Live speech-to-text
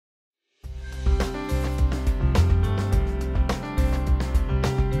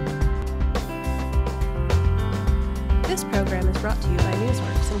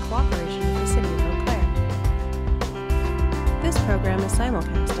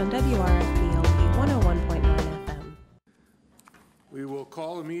on WRFP LP 101.9 FM. We will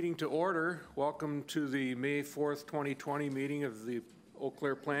call the meeting to order. Welcome to the May 4th, 2020 meeting of the Eau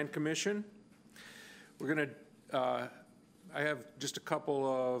Claire Plan Commission. We're going to, I have just a couple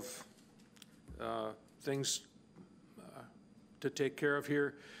of things to take care of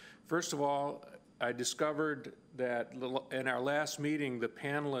here. First of all, I discovered that in our last meeting, the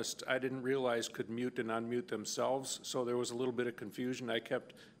panelists, I didn't realize could mute and unmute themselves, so there was a little bit of confusion. I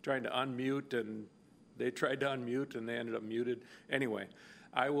kept trying to unmute, and they tried to unmute, and they ended up muted. Anyway,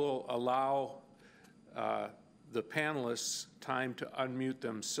 I will allow the panelists time to unmute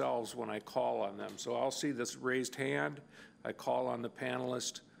themselves when I call on them. So I'll see this raised hand. I call on the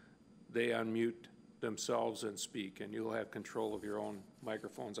panelist. They unmute themselves and speak, and you'll have control of your own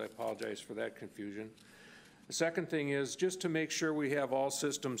microphones. I apologize for that confusion. The second thing is, just to make sure we have all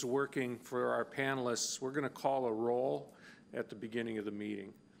systems working for our panelists, we're going to call a roll at the beginning of the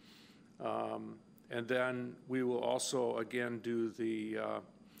meeting. And then we will also, again, do the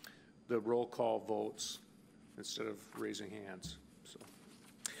roll call votes instead of raising hands. So,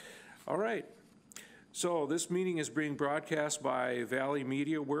 all right. So this meeting is being broadcast by Valley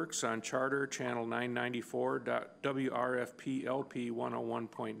Media Works on Charter Channel 994, WRFP LP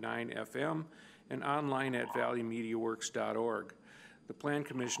 101.9 FM, and online at valleymediaworks.org. The Plan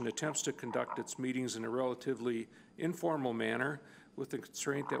Commission attempts to conduct its meetings in a relatively informal manner, with the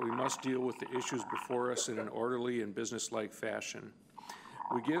constraint that we must deal with the issues before us in an orderly and business-like fashion.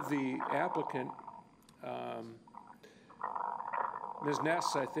 We give the applicant, Ms.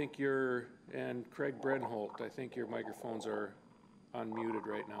 Ness, I think you're, and Craig Brenholt, I think your microphones are unmuted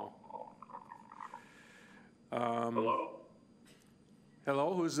right now. Hello?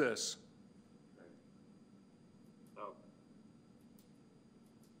 Hello, who's this? Oh.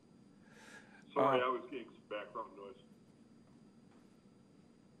 Sorry, I was getting some background noise.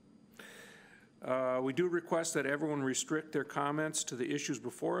 We do request that everyone restrict their comments to the issues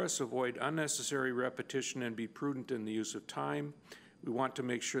before us, avoid unnecessary repetition, and be prudent in the use of time. We want to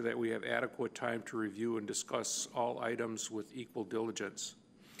make sure that we have adequate time to review and discuss all items with equal diligence.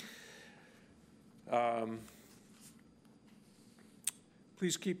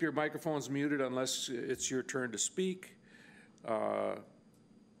 Please keep your microphones muted unless it's your turn to speak.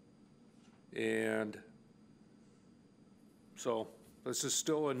 And so this is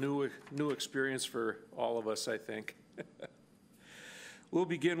still a new experience for all of us, I think. We'll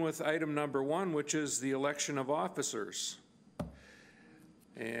begin with item number 1, which is the election of officers.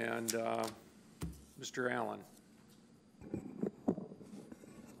 And Mr. Allen.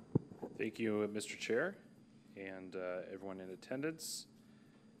 Thank you, Mr. Chair, and everyone in attendance,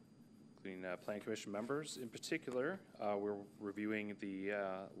 including Plan Commission members. In particular, we're reviewing the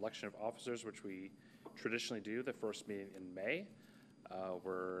election of officers, which we traditionally do the first meeting in May.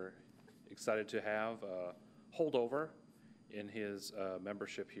 We're excited to have a holdover in his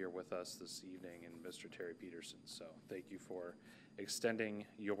membership here with us this evening, and Mr. Terry Peterson. So thank you for extending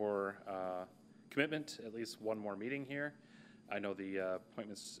your commitment, at least one more meeting here. I know the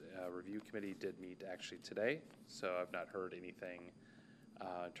Appointments Review Committee did meet actually today, so I've not heard anything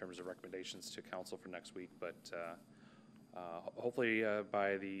in terms of recommendations to council for next week, but hopefully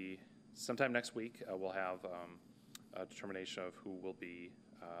by sometime next week, we'll have a determination of who will be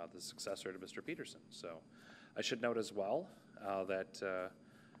the successor to Mr. Peterson. So I should note as well that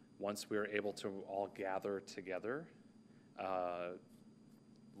once we're able to all gather together,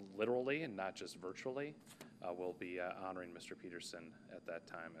 literally and not just virtually, we'll be honoring Mr. Peterson at that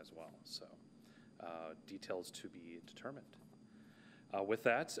time as well. So details to be determined. With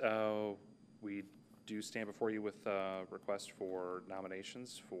that, we do stand before you with a request for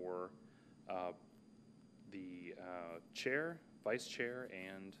nominations for the chair, vice chair,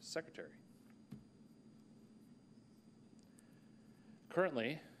 and secretary.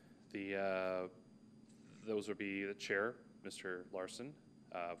 Currently, those would be the chair, Mr. Larson,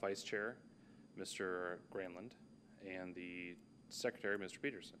 vice chair, Mr. Granlund, and the secretary, Mr.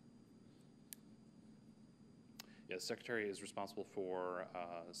 Peterson. Yeah, the secretary is responsible for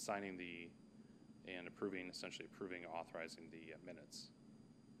signing and approving, essentially approving, authorizing the minutes.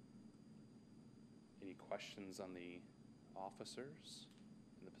 Any questions on the officers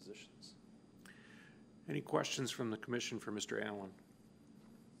and the positions? Any questions from the commission for Mr. Allen?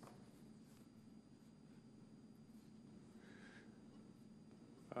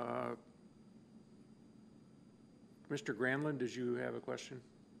 Mr. Granlund, did you have a question?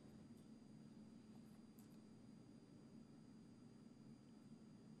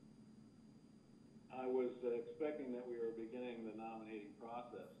 I was expecting that we were beginning the nominating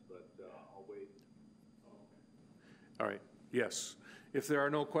process, but I'll wait. All right. Yes. If there are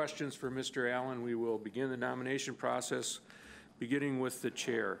no questions for Mr. Allen, we will begin the nomination process, beginning with the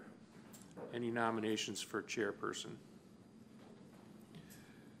chair. Any nominations for chairperson?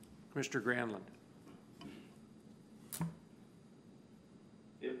 Commissioner Granlund.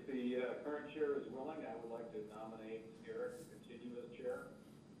 If the current chair is willing, I would like to nominate Eric to continue as chair.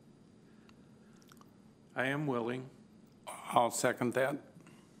 I am willing. I'll second that.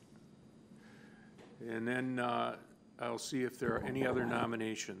 And then I'll see if there are any other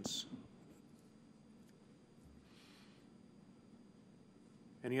nominations.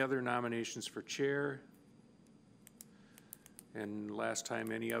 Any other nominations for chair? And last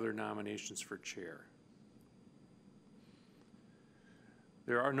time, any other nominations for chair?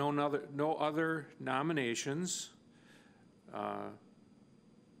 There are no other nominations.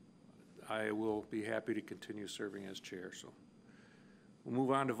 I will be happy to continue serving as chair. So we'll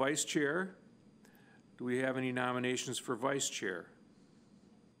move on to vice chair. Do we have any nominations for vice chair?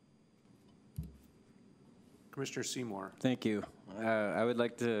 Commissioner Seymour. Thank you. I would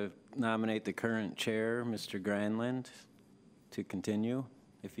like to nominate the current chair, Mr. Granlund, to continue,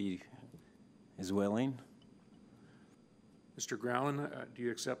 if he is willing. Mr. Granlund, do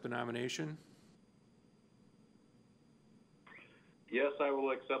you accept the nomination? Yes, I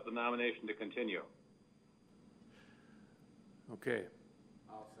will accept the nomination to continue. Okay.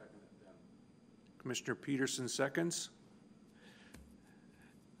 I'll second it then. Commissioner Peterson seconds.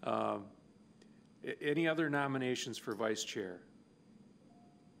 Any other nominations for vice chair?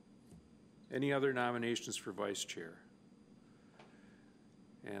 Any other nominations for vice chair?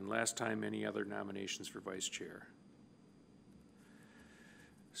 And last time, any other nominations for vice chair?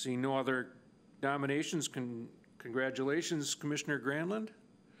 Seeing no other nominations, congratulations, Commissioner Granlund.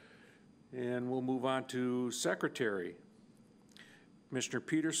 And we'll move on to secretary. Commissioner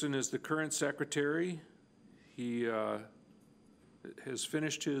Peterson is the current secretary. He has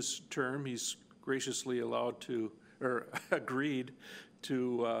finished his term. He's graciously allowed to, or agreed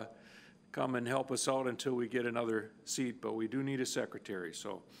to come and help us out until we get another seat, but we do need a secretary.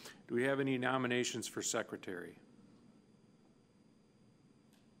 So do we have any nominations for secretary?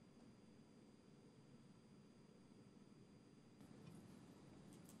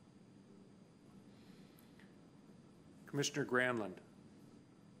 Commissioner Granlund.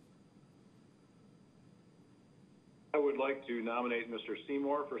 I would like to nominate Mr.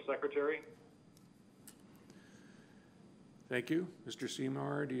 Seymour for secretary. Thank you. Mr.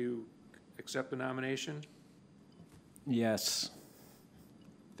 Seymour, do you accept the nomination? Yes.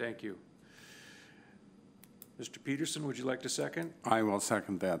 Thank you. Mr. Peterson, would you like to second? I will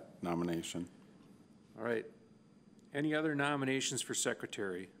second that nomination. All right. Any other nominations for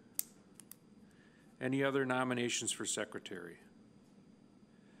secretary? Any other nominations for secretary?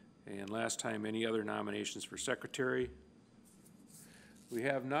 And last time, any other nominations for secretary? We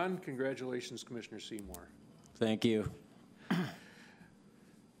have none. Congratulations, Commissioner Seymour. Thank you.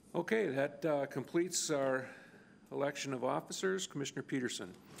 Okay, that completes our election of officers. Commissioner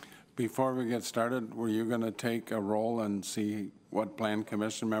Peterson. Before we get started, were you going to take a roll and see what plan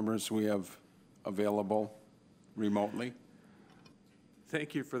commission members we have available remotely?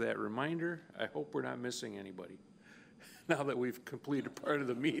 Thank you for that reminder. I hope we're not missing anybody now that we've completed part of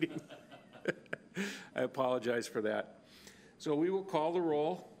the meeting. I apologize for that. So we will call the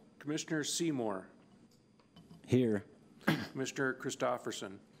roll. Commissioner Seymour. Here. Commissioner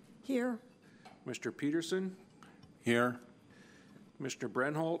Christofferson. Here. Mr. Peterson. Here. Commissioner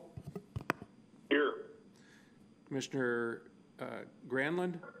Brenholt. Here. Commissioner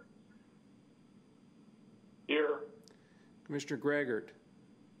Granlund. Here. Commissioner Greggert.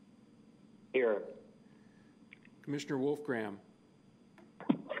 Here. Commissioner Wolfgram.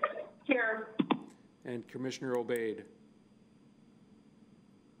 Here. And Commissioner Obaid.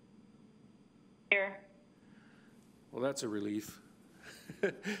 Here. Well, that's a relief.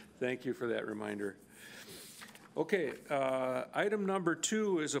 Thank you for that reminder. Okay, item number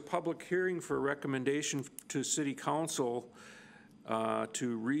 2 is a public hearing for recommendation to City Council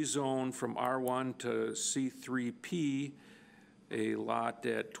to rezone from R1 to C3P a lot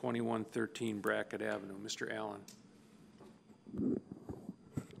at 2113 Brackett Avenue. Mr. Allen.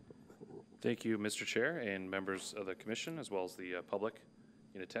 Thank you, Mr. Chair, and members of the commission, as well as the public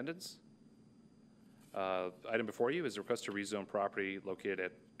in attendance. Item before you is a request to rezone property located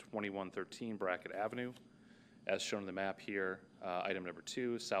at 2113 Brackett Avenue. As shown on the map here, item number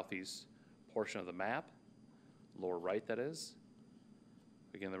 2, southeast portion of the map, lower right that is.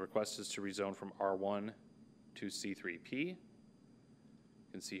 Again, the request is to rezone from R1 to C3P. You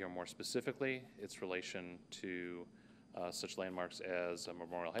can see here more specifically its relation to such landmarks as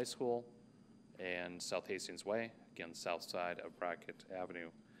Memorial High School and South Hastings Way, again, south side of Brackett Avenue.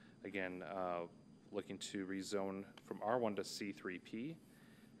 Again, looking to rezone from R1 to C3P,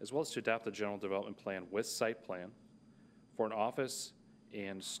 as well as to adopt the general development plan with site plan for an office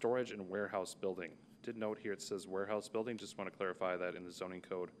and storage and warehouse building. Did note here it says warehouse building, just want to clarify that in the zoning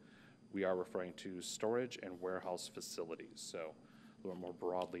code, we are referring to storage and warehouse facilities, so a little more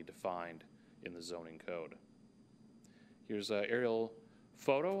broadly defined in the zoning code. Here's an aerial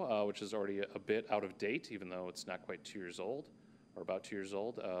photo, which is already a bit out of date, even though it's not quite 2 years old, or about 2 years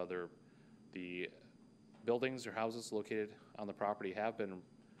old. The buildings or houses located on the property have been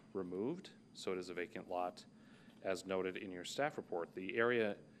removed, so it is a vacant lot, as noted in your staff report. The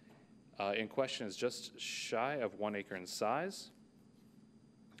area in question is just shy of 1 acre in size.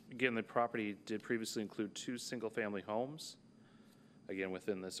 Again, the property did previously include 2 single-family homes, again,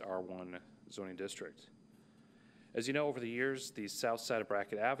 within this R1 zoning district. As you know, over the years, the south side of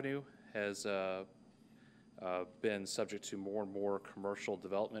Brackett Avenue has been subject to more and more commercial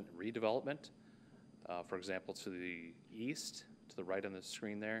development and redevelopment. For example, to the east, to the right on the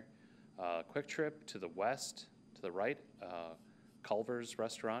screen there, Quick Trip, to the west, to the right, Culver's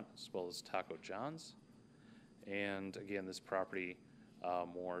Restaurant, as well as Taco John's. And again, this property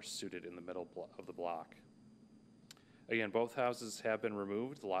more suited in the middle of the block. Again, both houses have been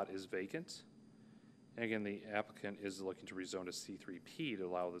removed. The lot is vacant. And again, the applicant is looking to rezone to C3P to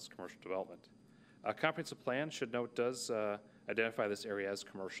allow this commercial development. A comprehensive plan, should note, does identify this area as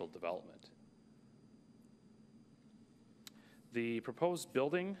commercial development. The proposed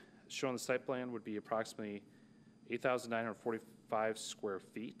building shown on the site plan would be approximately 8,945 square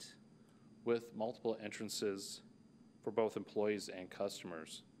feet with multiple entrances for both employees and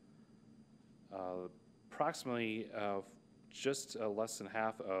customers. Approximately just less than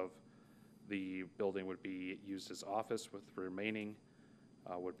half of the building would be used as office, with the remaining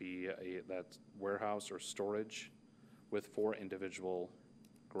would be that warehouse or storage with 4 individual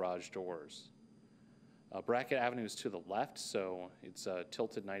garage doors. Brackett Avenue is to the left, so it's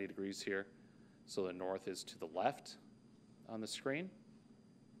tilted 90 degrees here. So the north is to the left on the screen.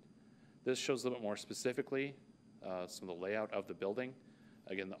 This shows a little bit more specifically some of the layout of the building.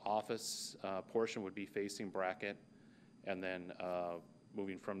 Again, the office portion would be facing Brackett, and then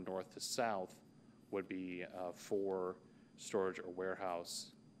moving from north to south would be 4 storage or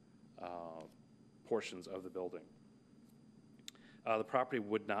warehouse portions of the building. The property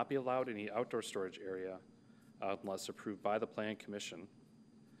would not be allowed any outdoor storage area unless approved by the Plan Commission.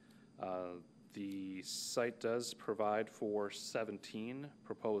 The site does provide for 17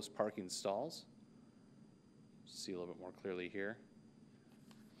 proposed parking stalls. See a little bit more clearly here.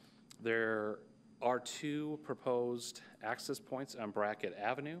 There are 2 proposed access points on Brackett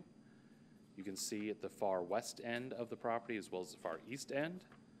Avenue. You can see at the far west end of the property as well as the far east end.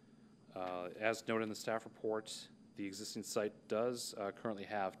 As noted in the staff report, the existing site does currently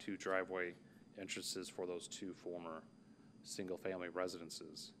have 2 driveway entrances for those 2 former single-family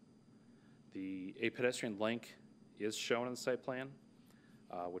residences. A pedestrian link is shown in the site plan,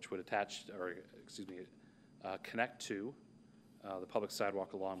 which would attach, or excuse me, connect to the public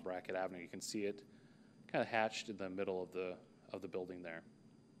sidewalk along Brackett Avenue. You can see it kind of hatched in the middle of the building there.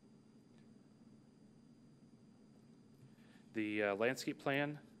 The landscape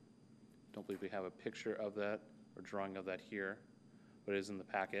plan, don't believe we have a picture of that or drawing of that here, but it is in the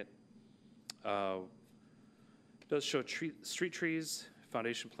packet. It does show street trees,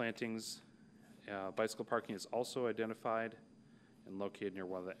 foundation plantings. Bicycle parking is also identified and located near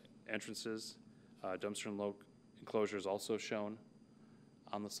one of the entrances. Dumpster enclosure is also shown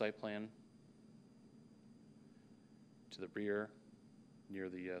on the site plan. To the rear, near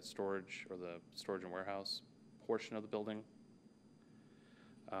the storage and warehouse portion of the building.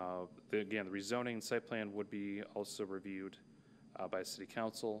 Again, the rezoning and site plan would be also reviewed by City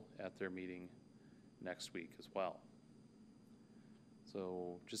Council at their meeting next week as well.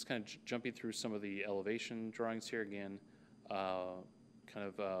 So just kind of jumping through some of the elevation drawings here again,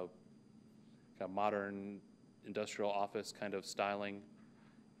 kind of modern industrial office kind of styling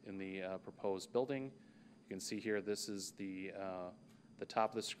in the proposed building. You can see here, this is the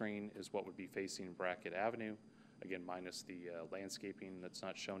top of the screen is what would be facing Brackett Avenue. Again, minus the landscaping that's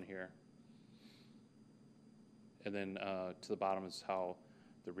not shown here. And then to the bottom is how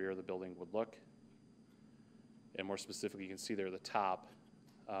the rear of the building would look. And more specifically, you can see there the top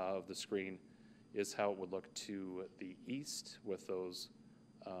of the screen is how it would look to the east with those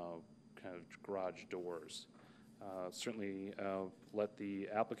kind of garage doors. Certainly let the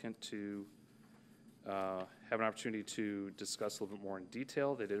applicant to have an opportunity to discuss a little bit more in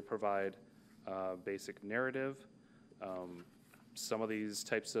detail. They did provide basic narrative. Some of these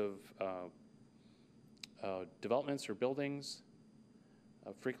types of developments or buildings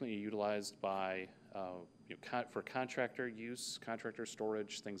frequently utilized by for contractor use, contractor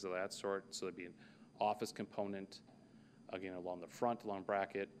storage, things of that sort. So there'd be an office component, again, along the front, along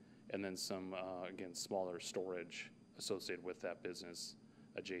bracket, and then some, again, smaller storage associated with that business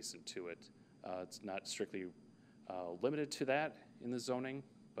adjacent to it. It's not strictly limited to that in the zoning,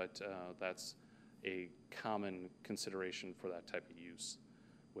 but that's a common consideration for that type of use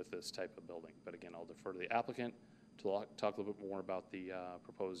with this type of building. But again, I'll defer to the applicant to talk a little bit more about the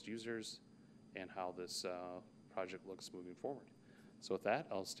proposed users and how this project looks moving forward. So with that,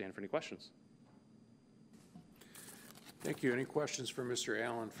 I'll stand for any questions. Thank you. Any questions for Mr.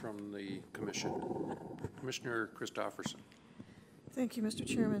 Allen from the commission? Commissioner Christopherson. Thank you, Mr.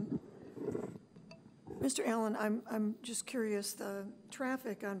 Chairman. Mr. Allen, I'm just curious, the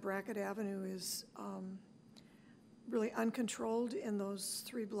traffic on Brackett Avenue is really uncontrolled in those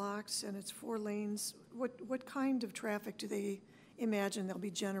 3 blocks, and it's 4 lanes. What kind of traffic do they imagine they'll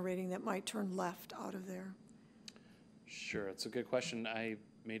be generating that might turn left out of there? Sure, it's a good question. I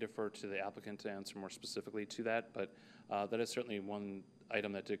may defer to the applicant to answer more specifically to that, but that is certainly one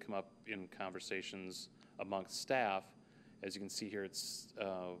item that did come up in conversations amongst staff. As you can see here, it's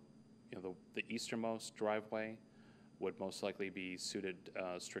the easternmost driveway would most likely be suited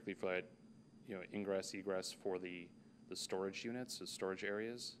strictly for that, ingress, egress for the storage units, the storage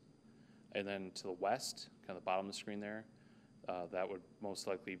areas. And then to the west, kind of the bottom of the screen there, that would most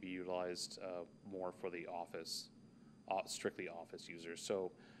likely be utilized more for the office, strictly office users.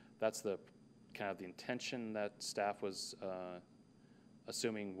 So that's the kind of the intention that staff was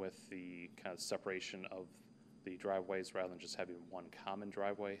assuming with the kind of separation of the driveways rather than just having one common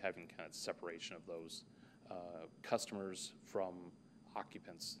driveway, having kind of separation of those customers from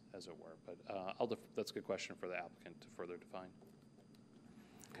occupants, as it were. But that's a good question for the applicant to further define.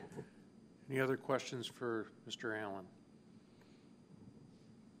 Any other questions for Mr. Allen?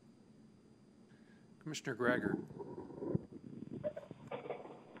 Commissioner Gregor.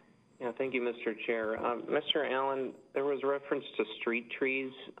 Yeah, thank you, Mr. Chair. Mr. Allen, there was reference to street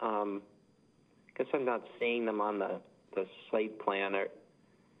trees. I guess I'm not seeing them on the site plan.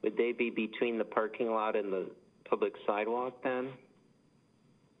 Would they be between the parking lot and the public sidewalk then?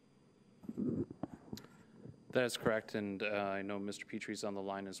 That is correct, and I know Mr. Petrie's on the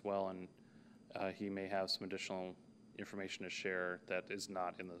line as well, and he may have some additional information to share that is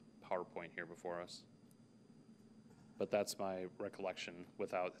not in the PowerPoint here before us. But that's my recollection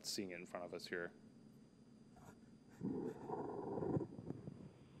without seeing it in front of us here.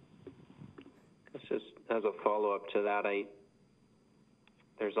 Just as a follow-up to that,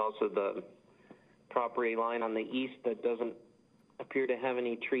 there's also the property line on the east that doesn't appear to have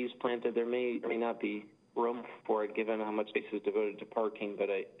any trees planted. There may or may not be room for it given how much space is devoted to parking, but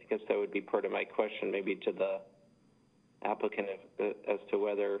I guess that would be part of my question maybe to the applicant as to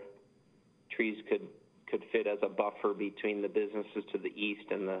whether trees could fit as a buffer between the businesses to the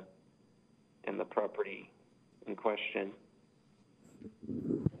east and the property in question.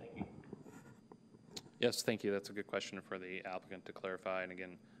 Yes, thank you. That's a good question for the applicant to clarify. And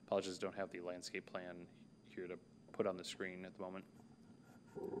again, apologies, don't have the landscape plan here to put on the screen at the moment.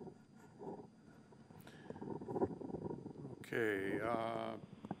 Okay.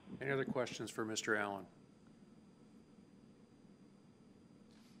 Any other questions for Mr. Allen?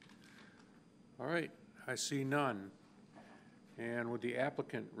 All right. I see none. And would the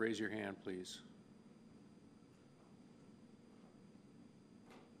applicant raise your hand, please?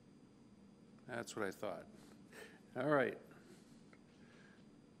 That's what I thought. All right.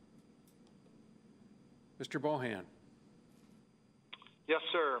 Mr. Bohan. Yes,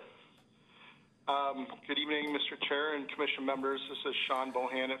 sir. Good evening, Mr. Chair and Commission members. This is Sean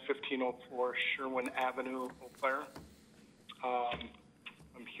Bohan at 1504 Sherwin Avenue, Eau Claire.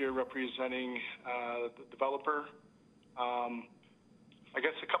 I'm here representing the developer. I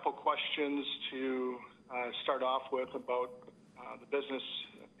guess a couple questions to start off with about the business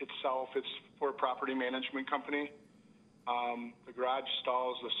itself. It's for a property management company. The garage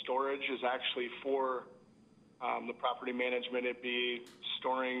stalls, the storage is actually for the property management. It'd be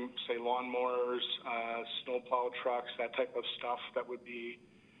storing, say, lawnmowers, snowplow trucks, that type of stuff that would be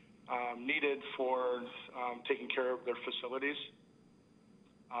needed for taking care of their facilities.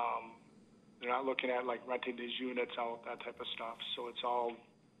 They're not looking at like renting these units out, that type of stuff. So it's all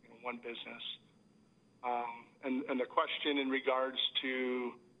one business. And the question in regards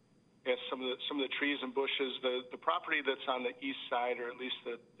to some of the trees and bushes, the property that's on the east side, or at least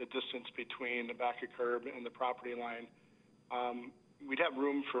the distance between the back of curb and the property line, we'd have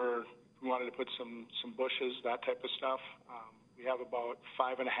room for, if we wanted to put some bushes, that type of stuff. We have about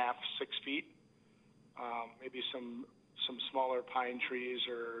 5.5, 6 feet maybe some smaller pine trees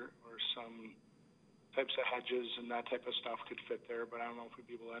or some types of hedges and that type of stuff could fit there, but I don't know if we'd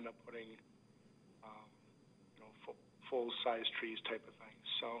be able to end up putting, full-size trees type of thing.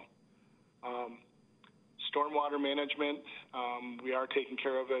 So, stormwater management, we are taking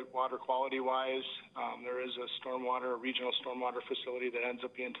care of it water quality-wise. There is a regional stormwater facility that ends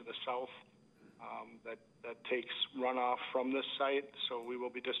up being to the south that takes runoff from this site, so we will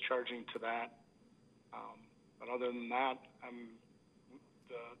be discharging to that. But other than that,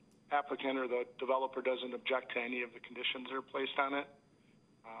 the applicant or the developer doesn't object to any of the conditions that are placed on it,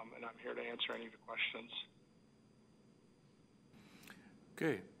 and I'm here to answer any of the questions.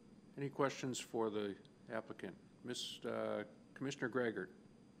 Okay. Any questions for the applicant? Commissioner Greggert.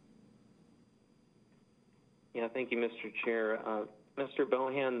 Yeah, thank you, Mr. Chair. Mr.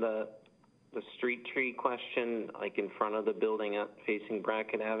 Bohan, the street tree question, like in front of the building facing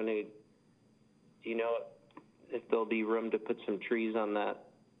Brackett Avenue, do you know if there'll be room to put some trees on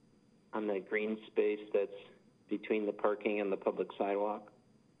the green space that's between the parking and the public sidewalk?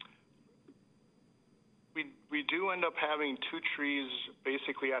 We do end up having 2 trees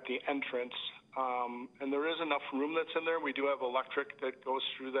basically at the entrance, and there is enough room that's in there. We do have electric that goes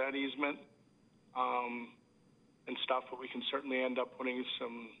through that easement and stuff, but we can certainly end up putting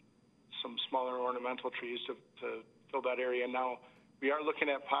some smaller ornamental trees to fill that area. Now, we are looking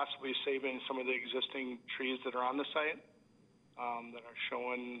at possibly saving some of the existing trees that are on the site that are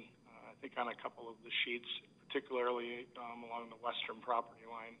shown, I think, on a couple of the sheets, particularly along the western property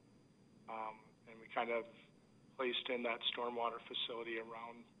line. And we kind of placed in that stormwater facility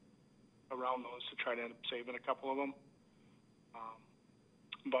around those to try to end up saving a couple of them.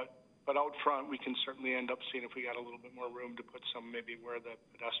 But out front, we can certainly end up seeing if we got a little bit more room to put some maybe where the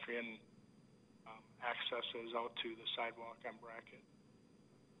pedestrian access is out to the sidewalk on Brackett.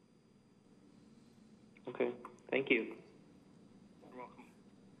 Okay, thank you. You're welcome.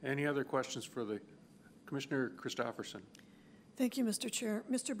 Any other questions for the Commissioner Christopherson? Thank you, Mr. Chair.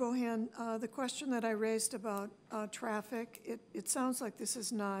 Mr. Bohan, the question that I raised about traffic, it sounds like this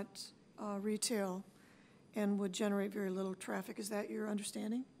is not retail and would generate very little traffic. Is that your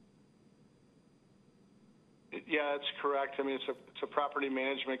understanding? Yeah, that's correct. I mean, it's a property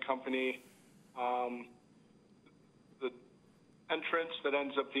management company. The entrance that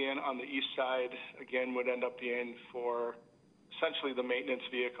ends up being on the east side, again, would end up being for essentially the maintenance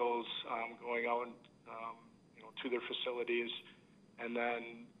vehicles going out to their facilities. And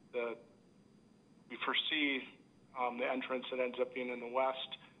then we foresee the entrance that ends up being in the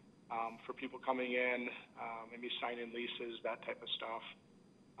west for people coming in, maybe signing leases, that type of stuff.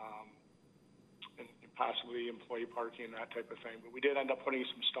 And possibly employee parking, that type of thing. But we did end up putting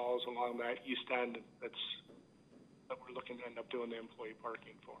some stalls along that east end that we're looking to end up doing the employee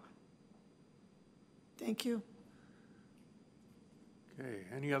parking for. Thank you. Okay,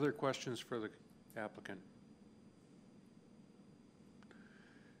 any other questions for the applicant?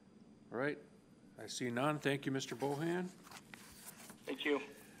 All right, I see none. Thank you, Mr. Bohan. Thank you.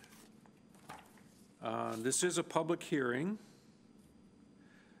 This is a public hearing.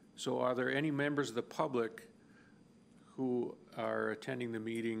 So are there any members of the public who are attending the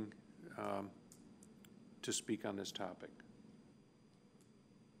meeting to speak on this topic?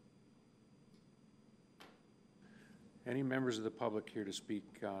 Any members of the public here to speak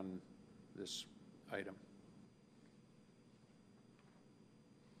on this item?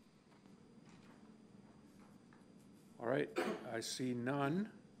 All right, I see none.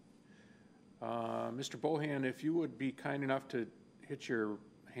 Mr. Bohan, if you would be kind enough to hit your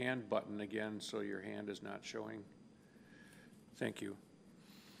hand button again so your hand is not showing. Thank you.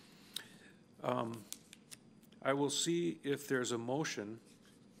 I will see if there's a motion.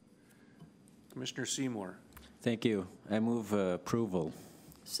 Commissioner Seymour. Thank you. I move approval.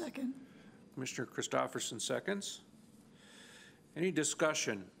 Second. Commissioner Christopherson seconds. Any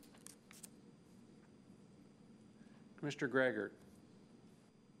discussion? Commissioner Greggert.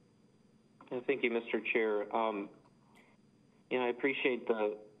 Thank you, Mr. Chair. I appreciate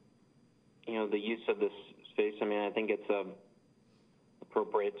the use of this space. I mean, I think it's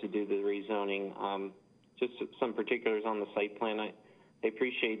appropriate to do the rezoning. Just some particulars on the site plan. I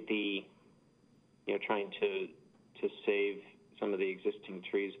appreciate the, trying to save some of the existing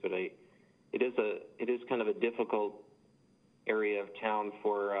trees, but it is kind of a difficult area of town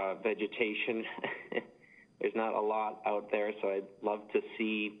for vegetation. There's not a lot out there, so I'd love to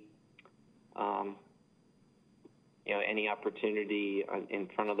see any opportunity in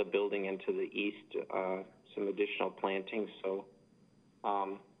front of the building and to the east, some additional plantings. So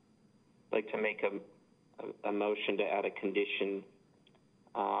I'd like to make a motion to add a condition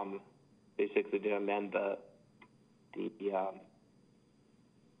basically to amend the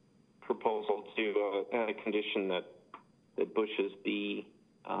proposal to add a condition that bushes be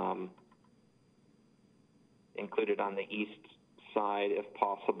included on the east side, if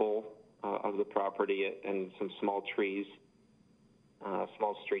possible, of the property, and some small trees,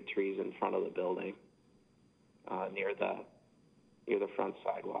 small street trees in front of the building, near the front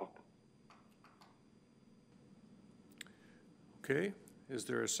sidewalk. Okay, is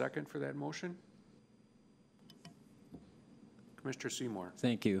there a second for that motion? Commissioner Seymour.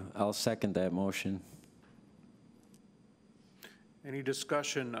 Thank you. I'll second that motion. Any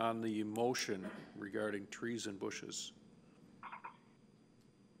discussion on the motion regarding trees and bushes?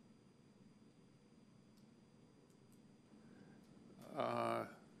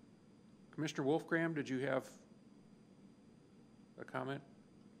 Commissioner Wolfgram, did you have a comment?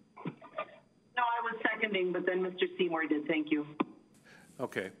 No, I was seconding, but then Mr. Seymour did. Thank you.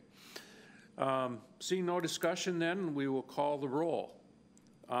 Okay. Seeing no discussion, then we will call the roll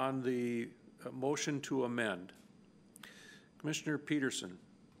on the motion to amend. Commissioner Peterson.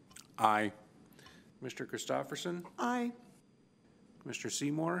 Aye. Commissioner Christopherson. Aye. Commissioner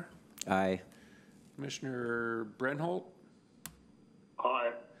Seymour. Aye. Commissioner Brenholt.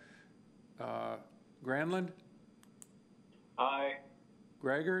 Aye. Granlund. Aye.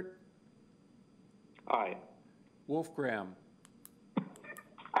 Greigert. Aye. Wolfgram.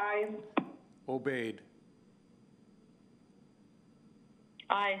 Aye. Obeyed.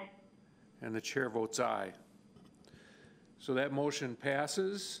 Aye. And the chair votes aye. So that motion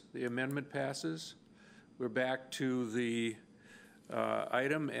passes, the amendment passes. We're back to the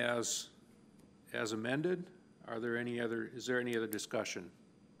item as amended. Is there any other discussion?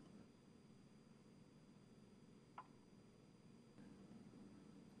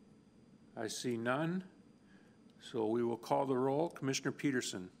 I see none. So we will call the roll. Commissioner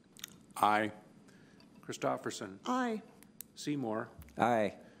Peterson. Aye. Christopherson. Aye. Seymour.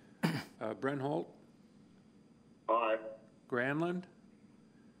 Aye. Brenholt. Aye. Granlund.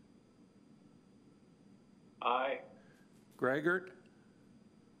 Aye. Greigert.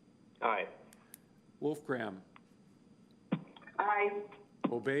 Aye. Wolfgram. Aye.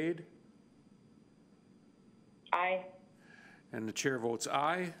 Obeyed. Aye. And the chair votes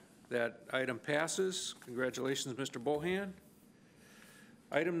aye. That item passes. Congratulations, Mr. Bohan.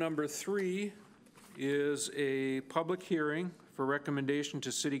 Item number 3 is a public hearing for recommendation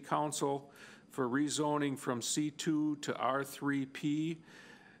to City Council for rezoning from C2 to R3P,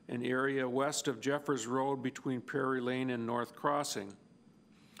 an area west of Jeffers Road between Prairie Lane and North Crossing.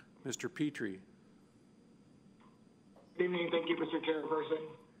 Mr. Petrie. Good evening. Thank you, Mr.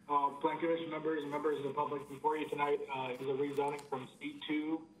 Chairperson. Plan Commission members and members of the public, before you tonight is a rezoning from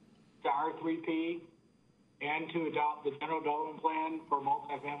C2 to R3P and to adopt the general development plan for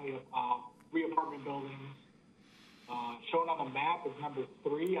multifamily re-apartment buildings. Shown on the map is number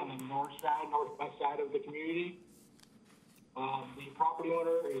 3 on the northwest side of the community. The property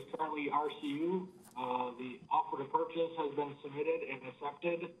owner is currently RCU. The offer to purchase has been submitted and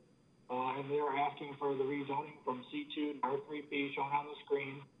accepted, and they are asking for the rezoning from C2 to R3P, shown on the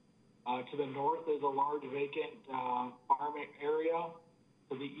screen. To the north is a large vacant farm area.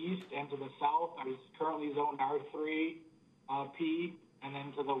 To the east and to the south is currently zoned R3P, and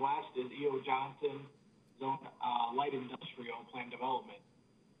then to the west is E.O. Johnson zoned light industrial plan development.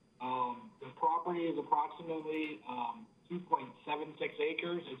 The property is approximately 2.76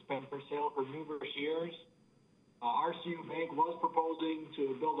 acres. It's been for sale for numerous years. RCU Bank was proposing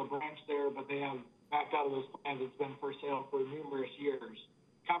to build a branch there, but they have backed out of those plans. It's been for sale for numerous years.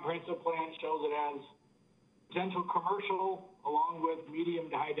 Comprehensive plan shows it as potential commercial along with medium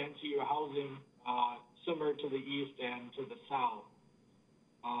to high density housing similar to the east and to the south.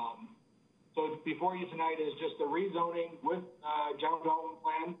 So before you tonight is just the rezoning with general development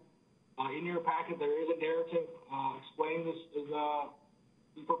plan. In your packet there is a narrative explaining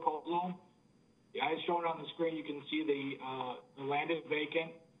this proposal. As shown on the screen, you can see the land is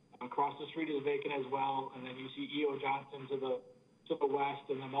vacant. Across the street is vacant as well, and then you see E.O. Johnson to the west,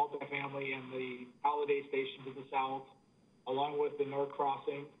 and the multifamily and the Holiday Station to the south, along with the North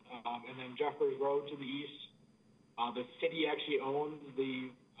Crossing, and then Jeffers Road to the east. The city actually owns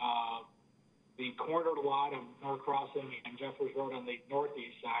the corner lot of North Crossing and Jeffers Road on the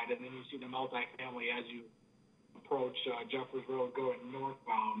northeast side, and then you see the multifamily as you approach Jeffers Road going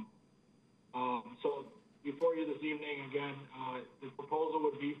northbound. So before you this evening, again, the proposal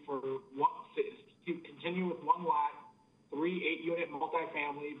would be for to continue with one lot, 3 8-unit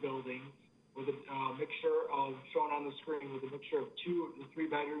multifamily buildings with a mixture of, shown on the screen, with a mixture of 2 to 3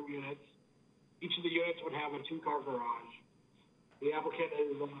 bedroom units. Each of the units would have a 2-car garage. The applicant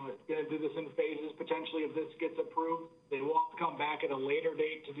is going to do this in phases. Potentially, if this gets approved, they will have to come back at a later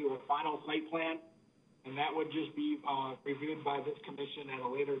date to do a final site plan, and that would just be reviewed by this commission at a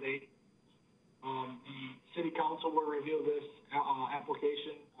later date. The city council will review this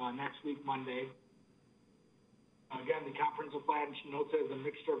application next week, Monday. Again, the comprehensive plan notes it as a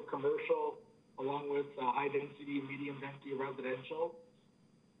mixture of commercial along with high-density, medium-density residential.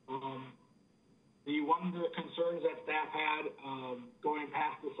 One of the concerns that staff had going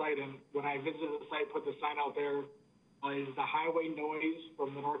past the site, and when I visited the site, put the sign out there, is the highway noise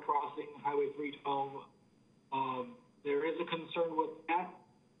from the North Crossing, Highway 312. There is a concern with that.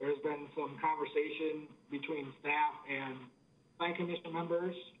 There's been some conversation between staff and Plan Commission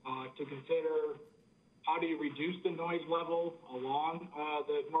members to consider how do you reduce the noise level along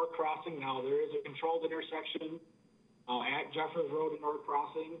the North Crossing. Now, there is a controlled intersection at Jeffers Road and North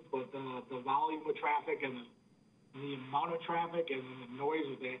Crossing, but the volume of traffic and the amount of traffic and the noise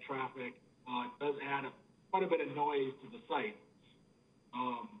of that traffic does add quite a bit of noise to the site.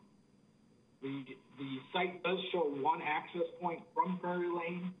 The site does show one access point from Prairie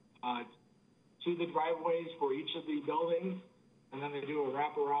Lane to the driveways for each of the buildings, and then they do a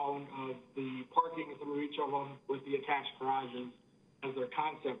wraparound of the parking through each of them with the attached garages as their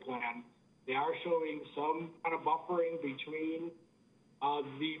concept plan. They are showing some kind of buffering between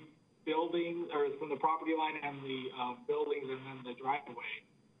the building, or from the property line and the buildings and then the driveway.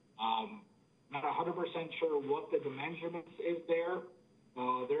 Not 100% sure what the dimensions is there.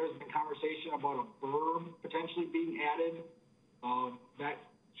 There has been conversation about a berm potentially being added. That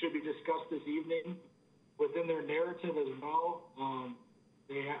should be discussed this evening. Within their narrative as well,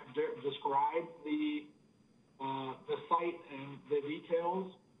 they have described the site and the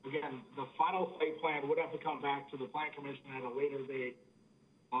details. Again, the final site plan would have to come back to the Plan Commission at a later date.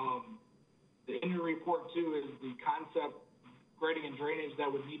 The in-year report too is the concept grading and drainage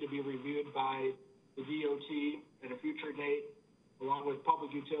that would need to be reviewed by the DOT at a future date, along with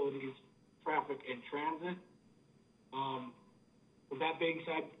public utilities, traffic, and transit. With that being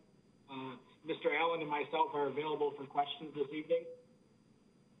said, Mr. Allen and myself are available for questions this evening.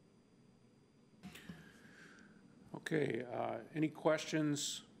 Okay, any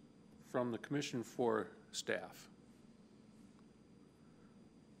questions from the commission for staff?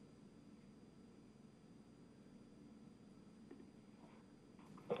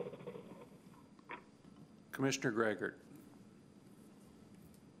 Commissioner Gregor.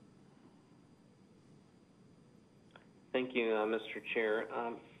 Thank you, Mr. Chair.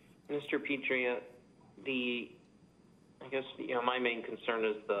 Mr. Petrie, I guess my main concern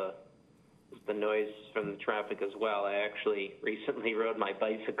is the noise from the traffic as well. I actually recently rode my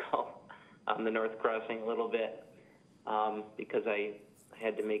bicycle on the North Crossing a little bit because I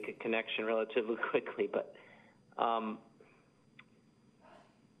had to make a connection relatively quickly, but so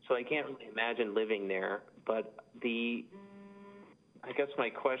I can't really imagine living there. But I guess my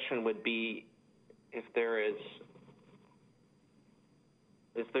question would be if there's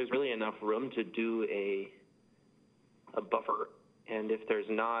really enough room to do a buffer, and if there's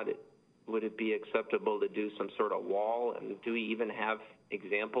not, would it be acceptable to do some sort of wall? And do we even have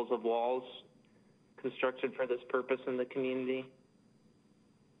examples of walls constructed for this purpose in the community?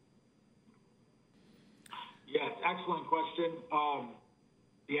 Yes, excellent question.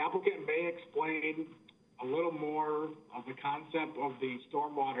 The applicant may explain a little more of the concept of the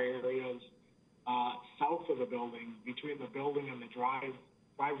stormwater areas south of the building, between the building and the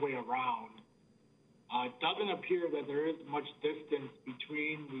driveway around. It doesn't appear that there is much distance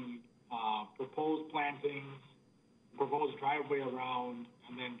between the proposed plantings, proposed driveway around,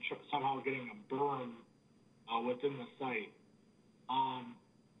 and then somehow getting a berm within the site.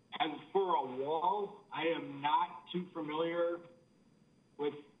 As for a wall, I am not too familiar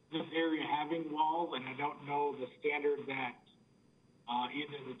with this area having walls, and I don't know the standard that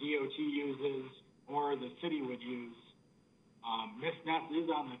either the DOT uses or the city would use. Ms. Ness is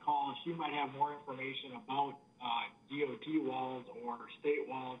on the call. She might have more information about DOT walls or state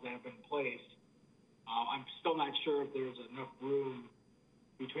walls that have been placed. I'm still not sure if there's enough room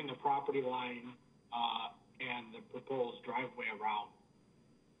between the property line and the proposed driveway around.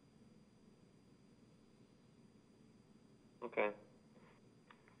 Okay.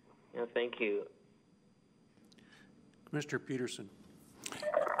 Yeah, thank you. Mr. Peterson.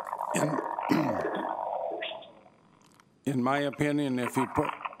 In my opinion, if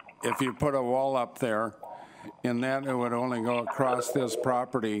you put a wall up there, in that it would only go across this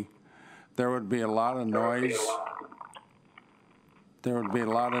property, there would be a lot of noise. There would be a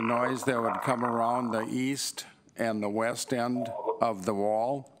lot of noise that would come around the east and the west end of the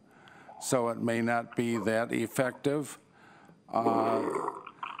wall, so it may not be that effective.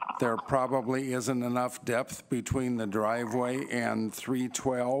 There probably isn't enough depth between the driveway and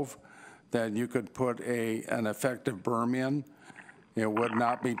 312 that you could put an effective berm in. It would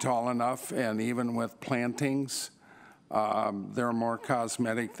not be tall enough, and even with plantings, they're more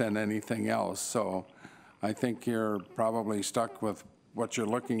cosmetic than anything else. So I think you're probably stuck with what you're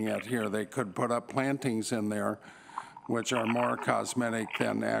looking at here. They could put up plantings in there, which are more cosmetic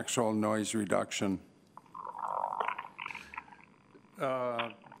than actual noise reduction.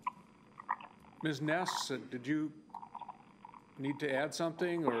 Ms. Ness, did you need to add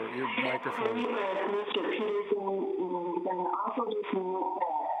something, or your microphone? Mr. Peterson, then also just note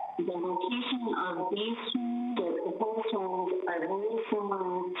that the location of these homes, the proposed homes, are very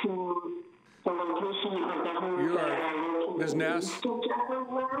similar to the location of the homes that are located Ms. Ness? east of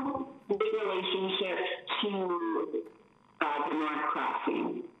Jeffersville, in relationship to the North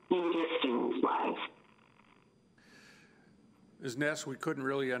Crossing in distance-wise. Ms. Ness, we couldn't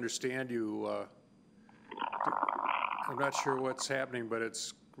really understand you. I'm not sure what's happening, but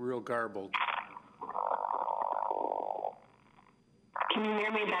it's real garbled. Can you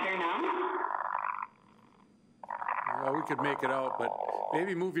hear me better now? Well, we could make it out, but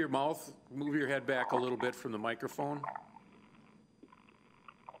maybe move your head back a little bit from the microphone.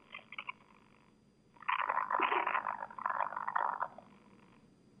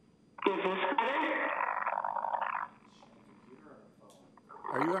 Is this better?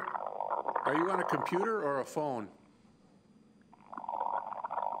 Are you on a computer or a phone?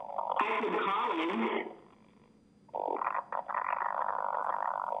 I could call in.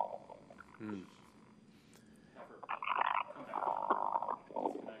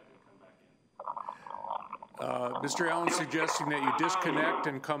 Mr. Allen's suggesting that you disconnect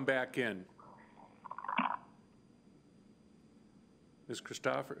and come back in. Ms.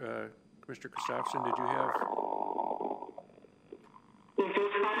 Commissioner Christopherson, did you have? Is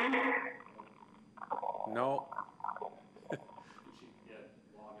this better? No.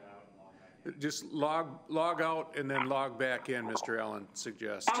 Just log out and then log back in, Mr. Allen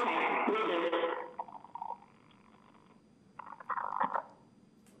suggests. Okay, will do.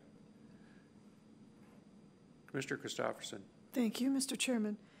 Commissioner Christopherson. Thank you, Mr.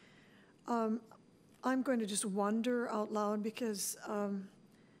 Chairman. I'm going to just wonder out loud because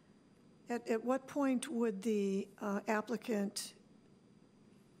at what point would the applicant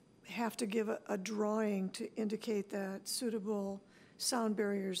have to give a drawing to indicate that suitable sound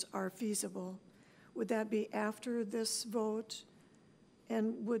barriers are feasible? Would that be after this vote?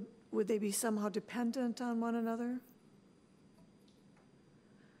 And would they be somehow dependent on one another?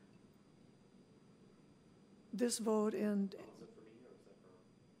 This vote and...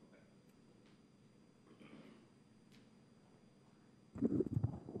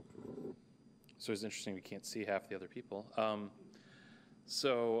 So it's interesting we can't see half the other people.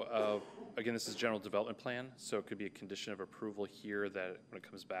 Again, this is general development plan, so it could be a condition of approval here that when it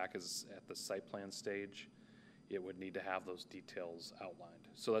comes back is at the site plan stage, it would need to have those details outlined.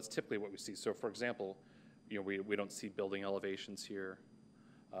 So that's typically what we see. So for example, we don't see building elevations here.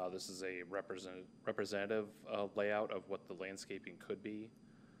 This is a representative layout of what the landscaping could be,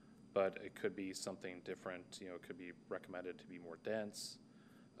 but it could be something different. It could be recommended to be more dense.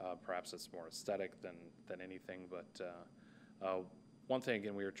 Perhaps it's more aesthetic than anything, but one thing,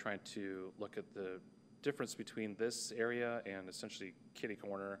 again, we were trying to look at the difference between this area and essentially Kitty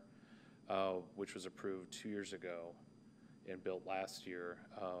Corner, which was approved 2 years ago and built last year,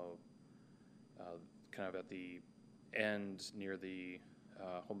 kind of at the end near the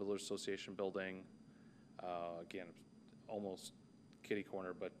Home Builders Association building. Again, almost Kitty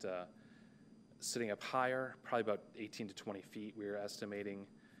Corner, but sitting up higher, probably about 18 to 20 feet, we were estimating,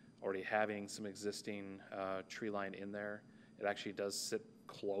 already having some existing tree line in there. It actually does sit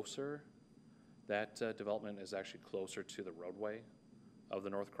closer. That development is actually closer to the roadway of the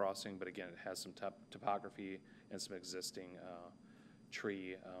North Crossing, but again, it has some topography and some existing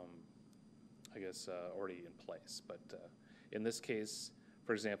tree, already in place. But in this case,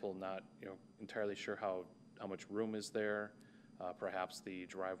 for example, not entirely sure how much room is there. Perhaps the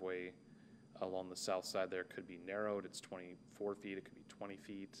driveway along the south side there could be narrowed. It's 24 feet. It could be 20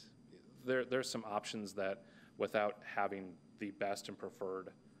 feet. There's some options that, without having the best and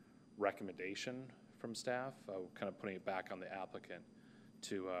preferred recommendation from staff, kind of putting it back on the applicant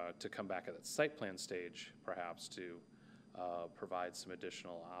to come back at that site plan stage, perhaps to provide some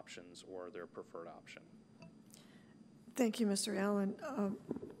additional options or their preferred option. Thank you, Mr. Allen.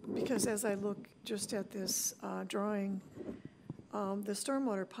 Because as I look just at this drawing, the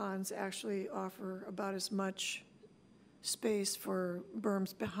stormwater ponds actually offer about as much space for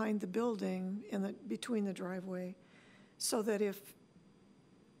berms behind the building between the driveway. so that if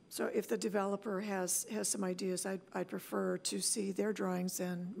the developer has some ideas, I'd prefer to see their drawings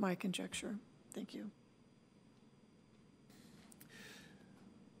than my conjecture. Thank you.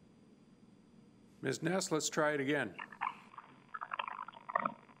 Ms. Ness, let's try it again.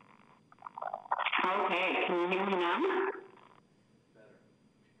 Okay, can you hear me now?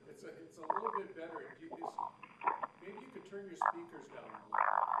 It's a little bit better. Maybe you could turn your speakers down a little.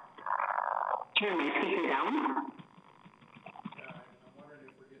 Turn my speaker down? I'm wondering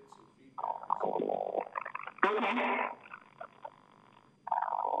if we're getting some feedback. Okay.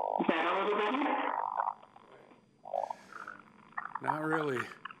 Is that a little better? Not really.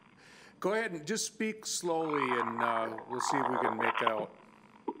 Go ahead and just speak slowly, and we'll see if we can make out.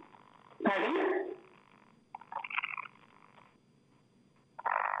 Pardon?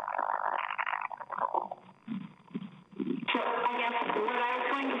 So I guess what I was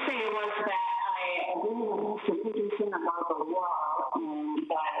going to say was that I agree with Mr. Peterson about the wall, and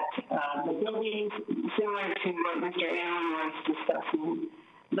that the buildings, similar to what Mr. Allen was discussing,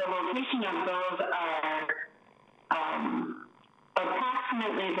 the location of those are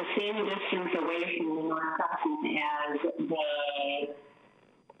approximately the same distance away from the North Crossing as the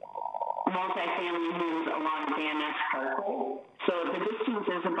multifamily homes along Van Ness Parkway. So the distance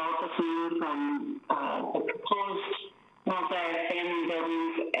is about the same from the proposed multifamily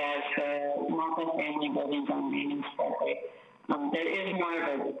buildings as the multifamily buildings on Van Ness Parkway. There is more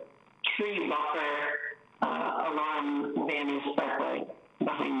of a tree buffer along Van Ness Parkway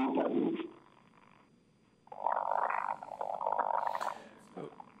behind the buildings.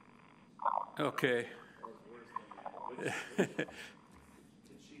 Okay. Did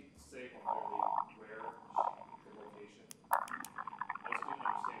she say clearly where the location? I just didn't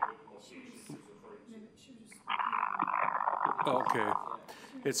understand what location she was referring to. Okay.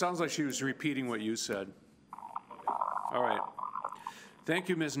 It sounds like she was repeating what you said. All right. Thank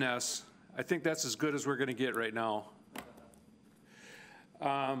you, Ms. Ness. I think that's as good as we're going to get right now.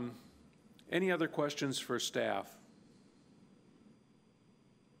 Any other questions for staff?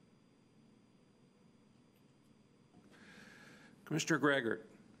 Commissioner Gregor.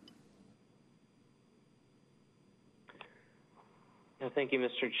 Yeah, thank you,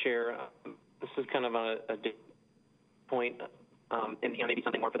 Mr. Chair. This is kind of a point, and maybe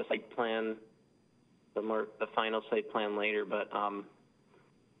something more for the site plan, the final site plan later. But I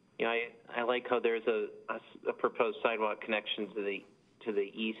like how there's a proposed sidewalk connection to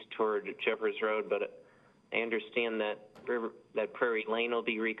the east toward Jeffers Road, but I understand that Prairie Lane will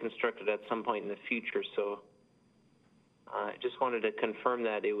be reconstructed at some point in the future. So I just wanted to confirm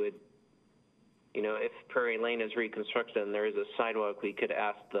that it would, if Prairie Lane is reconstructed and there is a sidewalk, we could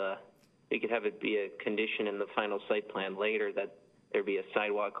have it be a condition in the final site plan later that there be a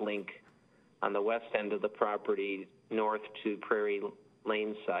sidewalk link on the west end of the property north to Prairie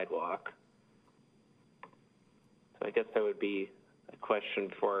Lane sidewalk. So I guess that would be a question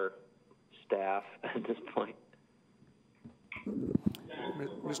for staff at this point.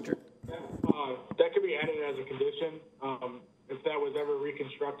 Mr. That could be added as a condition. If that was ever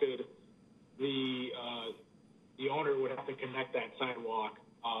reconstructed, the owner would have to connect that sidewalk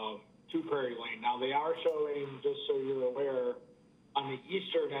to Prairie Lane. Now they are showing, just so you're aware, on the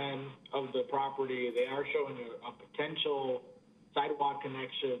eastern end of the property, they are showing a potential sidewalk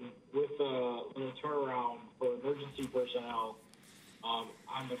connection with a little turnaround for emergency personnel on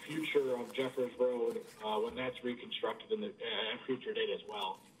the future of Jeffers Road when that's reconstructed at a future date as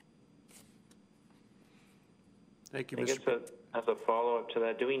well. Thank you, I Mr. guess as a follow-up to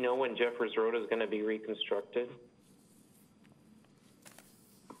that, do we know when Jeffers Road is going to be reconstructed?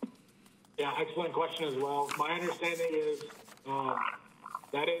 Yeah, excellent question as well. My understanding is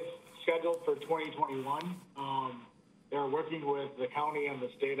that is scheduled for 2021. They're working with the county and the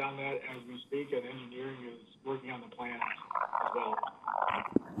state on that as we speak, and engineering is working on the plans as well.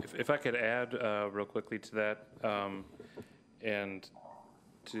 If I could add real quickly to that, and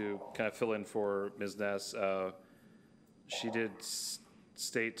to kind of fill in for Ms. Ness, she did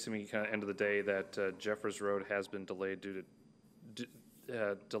state to me kind of end of the day that Jeffers Road has been delayed to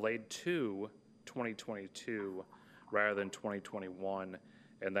 2022 rather than 2021,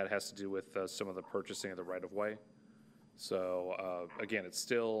 and that has to do with some of the purchasing of the right-of-way. So again, it's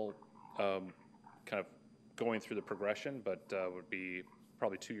still kind of going through the progression, but would be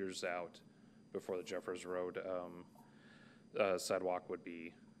probably 2 years out before the Jeffers Road sidewalk would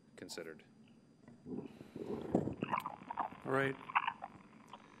be considered. All right.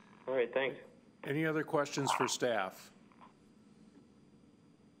 All right, thanks. Any other questions for staff?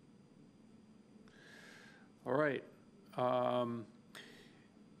 All right.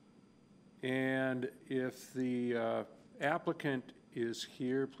 And if the applicant is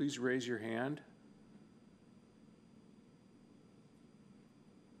here, please raise your hand.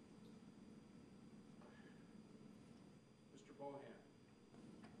 Mr. Bohan.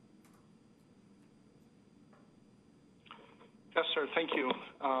 Yes, sir. Thank you.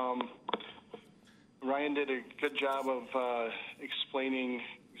 Ryan did a good job of explaining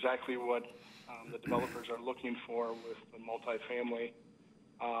exactly what the developers are looking for with the multifamily.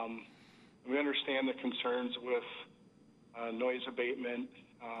 We understand the concerns with noise abatement,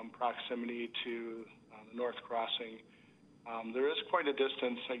 proximity to the North Crossing. There is quite a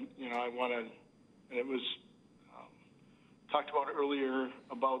distance. I want to, and it was talked about earlier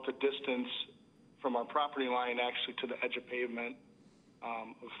about the distance from our property line actually to the edge of pavement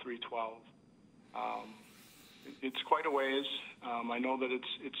of 312. It's quite a ways. I know that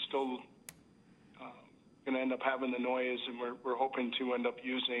it's still going to end up having the noise, and we're hoping to end up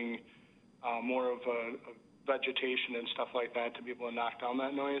using more of a vegetation and stuff like that to be able to knock down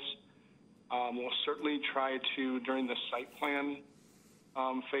that noise. We'll certainly try to, during the site plan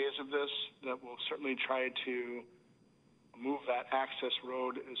phase of this, that we'll certainly try to move that access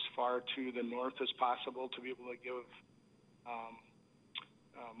road as far to the north as possible to be able to give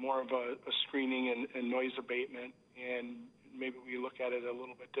more of a screening and noise abatement, and maybe we look at it a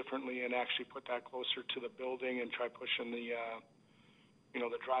little bit differently and actually put that closer to the building and try pushing the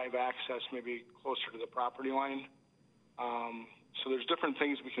the drive access maybe closer to the property line. So there's different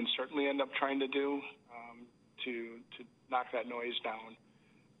things we can certainly end up trying to do to knock that noise down.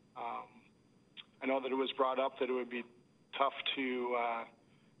 I know that it was brought up that it would be tough to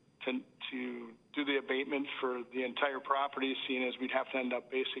do the abatement for the entire property, seeing as we'd have to end up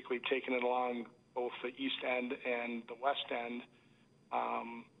basically taking it along both the east end and the west end.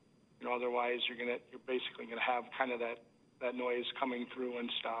 Otherwise you're basically gonna have kind of that noise coming through and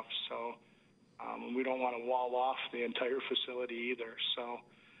stuff. So we don't want to wall off the entire facility either. So,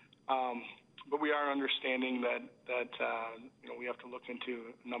 but we are understanding that we have to look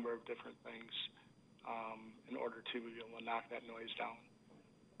into a number of different things in order to be able to knock that noise down.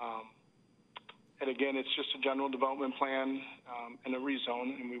 And again, it's just a general development plan and a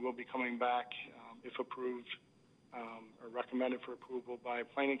rezone, and we will be coming back if approved or recommended for approval by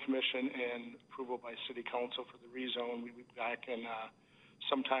Planning Commission and approval by City Council for the rezone. We'll be back in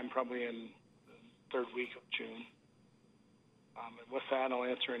sometime probably in the third week of June. And with that, I'll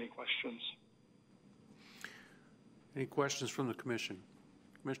answer any questions. Any questions from the commission?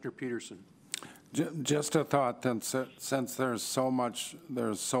 Commissioner Peterson. Just a thought, since there's so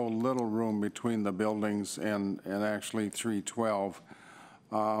little room between the buildings and actually 312,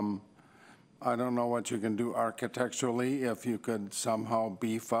 I don't know what you can do architecturally if you could somehow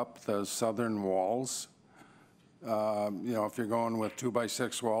beef up the southern walls. If you're going with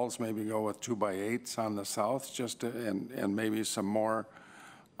 2x6 walls, maybe go with 2x8s on the south, and maybe some more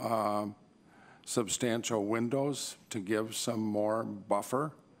substantial windows to give some more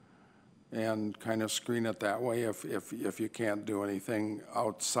buffer, and kind of screen it that way if you can't do anything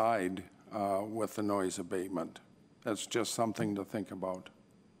outside with the noise abatement. That's just something to think about.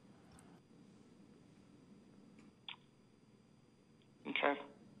 Okay.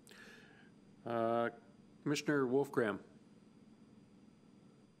 Commissioner Wolfgram.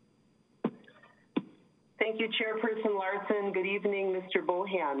 Thank you, Chairperson Larson. Good evening, Mr.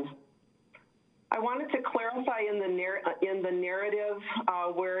 Bohan. I wanted to clarify in the narrative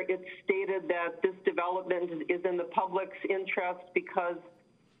where it's stated that this development is in the public's interest because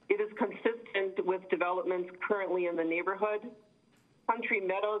it is consistent with developments currently in the neighborhood. Country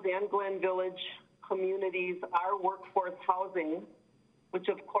Meadows and Glen Village communities are workforce housing, which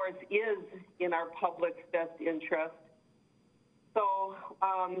of course is in our public's best interest. So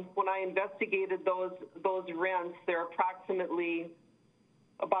when I investigated those rents, they're approximately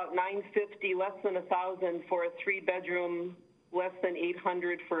about $950, less than $1,000 for a 3-bedroom, less than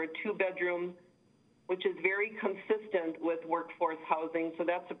 $800 for a 2-bedroom, which is very consistent with workforce housing. So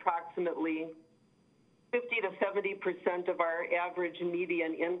that's approximately 50 to 70% of our average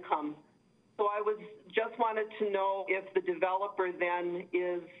median income. So I just wanted to know if the developer then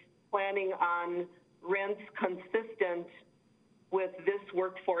is planning on rents consistent with this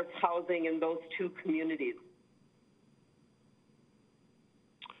workforce housing in those two communities.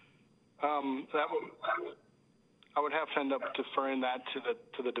 I would have to end up deferring that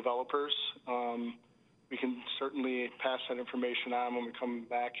to the developers. We can certainly pass that information on when we come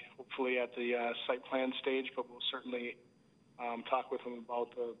back, hopefully at the site plan stage, but we'll certainly talk with them about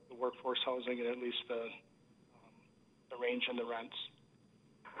the workforce housing and at least the range in the rents.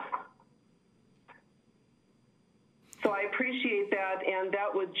 So I appreciate that, and that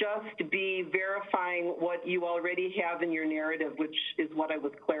would just be verifying clarifying what you already have in your narrative, which is what I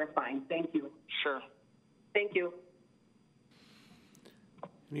was clarifying. Thank you. Sure. Thank you.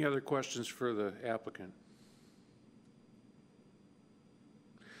 Any other questions for the applicant?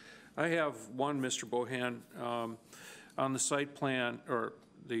 I have one, Mr. Bohan. On the site plan, or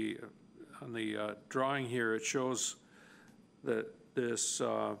on the drawing here, it shows that this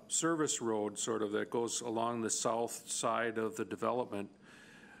service road sort of that goes along the south side of the development.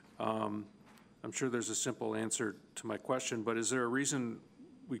 I'm sure there's a simple answer to my question, but is there a reason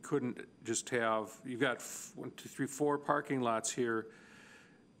we couldn't just have, you've got 1, 2, 3, 4 parking lots here.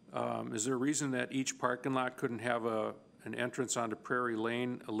 Is there a reason that each parking lot couldn't have an entrance onto Prairie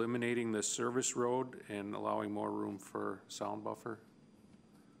Lane, eliminating the service road and allowing more room for sound buffer?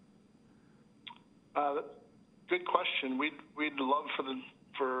 Good question. We'd love for the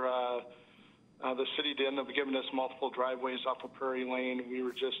city to end up giving us multiple driveways off of Prairie Lane. We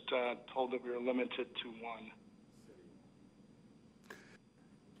were just told that we were limited to one.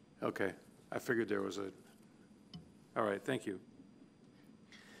 Okay, I figured there was a, all right, thank you.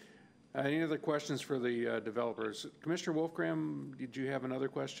 Any other questions for the developers? Commissioner Wolfgram, did you have another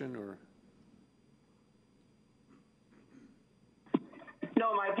question, or?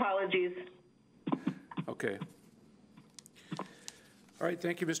 No, my apologies. Okay. All right,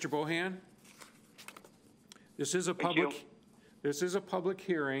 thank you, Mr. Bohan. This is a public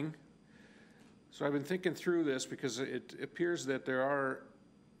hearing. So I've been thinking through this because it appears that there are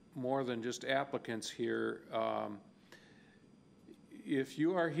more than just applicants here. If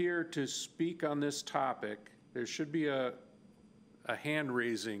you are here to speak on this topic, there should be a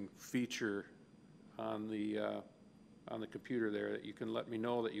hand-raising feature on the computer there that you can let me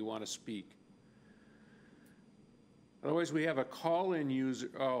know that you want to speak. Otherwise, we have a call-in user.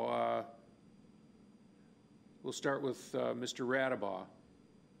 We'll start with Mr. Radabaugh.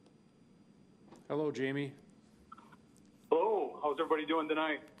 Hello, Jamie. Hello. How's everybody doing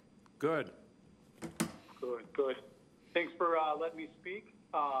tonight? Good. Good. Thanks for letting me speak.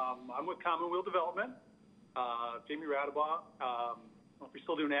 I'm with Commonweal Development, Jamie Radabaugh. I don't know if you're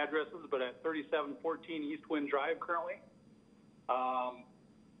still doing addresses, but at 3714 East Wind Drive currently.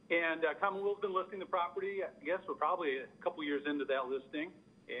 And Commonweal's been listing the property. I guess we're probably a couple years into that listing.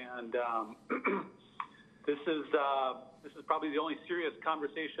 And this is probably the only serious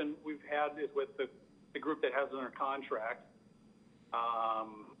conversation we've had is with the group that has it under contract.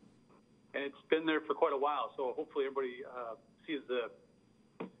 And it's been there for quite a while, so hopefully everybody sees that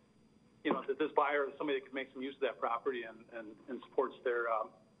this buyer is somebody that can make some use of that property and supports their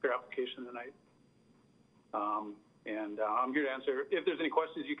application tonight. And I'm here to answer. If there's any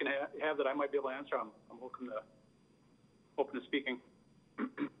questions you can have that I might be able to answer, I'm open to speaking.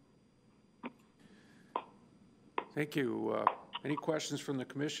 Thank you. Any questions from the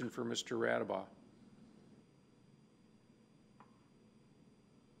commission for Mr. Radabaugh?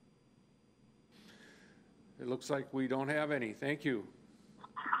 It looks like we don't have any. Thank you.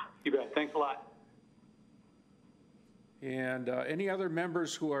 You bet. Thanks a lot. And any other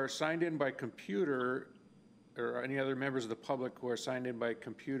members who are signed in by computer, or any other members of the public who are signed in by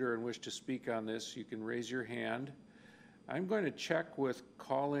computer and wish to speak on this, you can raise your hand. I'm going to check with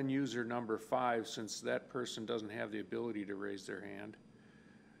call-in user number 5 since that person doesn't have the ability to raise their hand.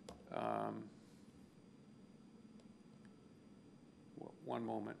 One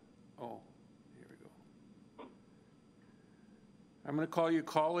moment. Oh. I'm going to call you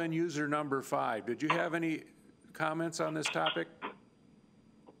call-in user number 5. Did you have any comments on this topic?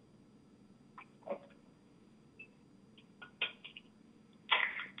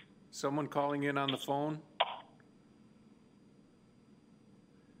 Someone calling in on the phone?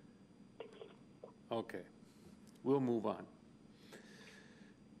 Okay, we'll move on.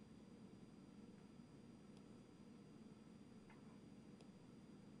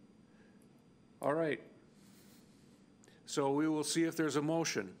 All right. So we will see if there's a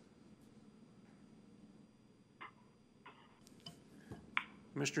motion.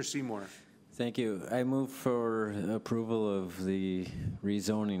 Mr. Seymour. Thank you. I move for approval of the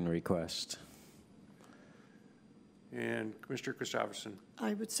rezoning request. And Commissioner Christopherson.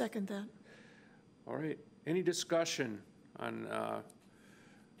 I would second that. All right. Any discussion on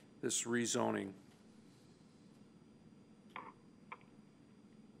this rezoning?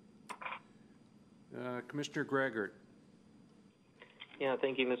 Commissioner Gregor. Yeah,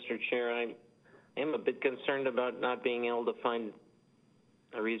 thank you, Mr. Chair. I am a bit concerned about not being able to find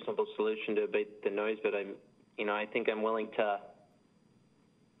a reasonable solution to abate the noise, but I think I'm willing to,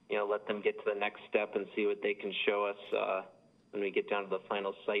 let them get to the next step and see what they can show us when we get down to the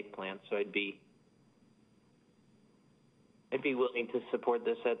final site plan. So I'd be I'd be willing to support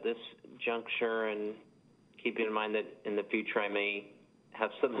this at this juncture, and keeping in mind that in the future I may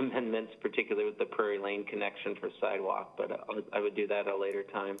have some amendments, particularly with the Prairie Lane connection for sidewalk, but I would do that at a later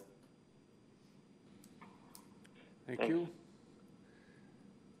time. Thank you.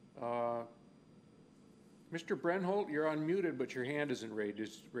 Mr. Brenholt, you're unmuted, but your hand isn't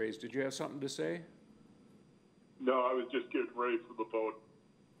raised. Did you have something to say? No, I was just getting ready for the vote.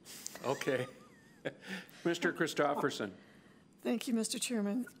 Okay. Mr. Christofferson. Thank you, Mr.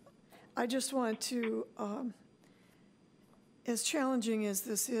 Chairman. I just want to, as challenging as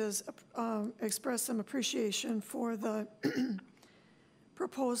this is, express some appreciation for the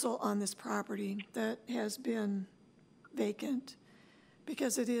proposal on this property that has been vacant,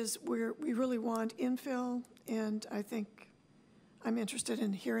 because it is where we really want infill, and I think I'm interested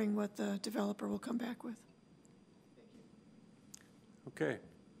in hearing what the developer will come back with. Okay.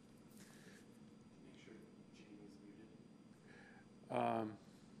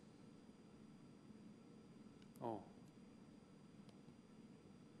 Oh,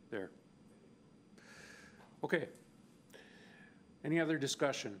 there. Okay. Any other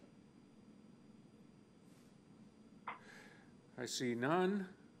discussion? I see none.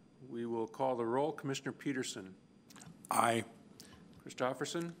 We will call the roll. Commissioner Peterson. Aye.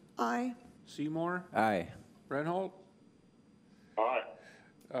 Christofferson. Aye. Seymour. Aye. Brenholt.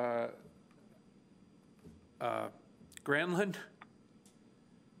 Aye. Granlund.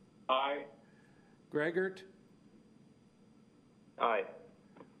 Aye. Gregert. Aye.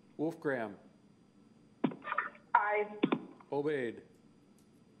 Wolfgram. Aye. Obaid.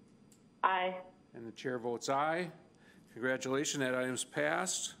 Aye. And the chair votes aye. Congratulations, that item's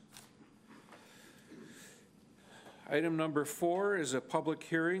passed. Item number 4 is a public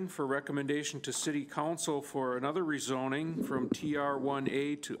hearing for recommendation to City Council for another rezoning from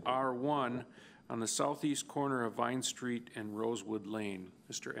TR1A to R1 on the southeast corner of Vine Street and Rosewood Lane.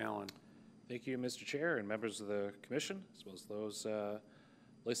 Mr. Allen. Thank you, Mr. Chair, and members of the commission, as well as those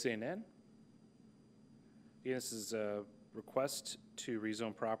listening in. Again, this is a request to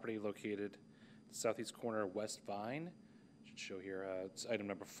rezone property located the southeast corner of West Vine. Should show here, it's item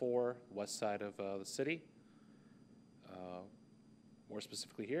number 4, west side of the city. More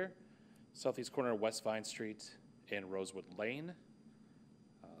specifically here, southeast corner of West Vine Street and Rosewood Lane.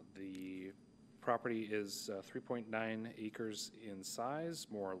 The property is 3.9 acres in size,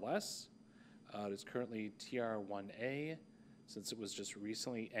 more or less. It is currently TR1A, since it was just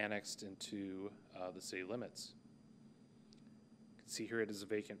recently annexed into the city limits. You can see here it is a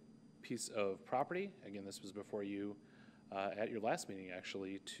vacant piece of property. Again, this was before you at your last meeting,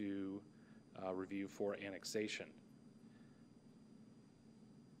 actually, to review for annexation.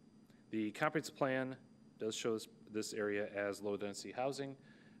 The comprehensive plan does show this area as low-density housing.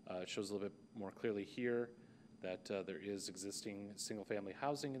 It shows a little bit more clearly here that there is existing single-family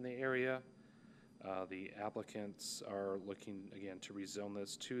housing in the area. The applicants are looking, again, to rezone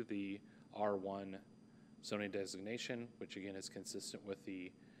this to the R1 zoning designation, which, again, is consistent with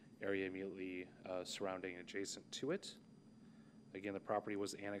the area immediately surrounding and adjacent to it. Again, the property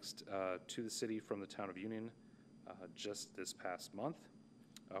was annexed to the city from the town of Union just this past month.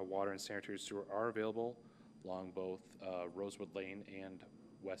 Water and sanitary sewer are available along both Rosewood Lane and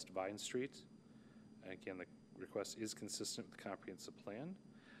West Vine Street. And again, the request is consistent with the comprehensive plan.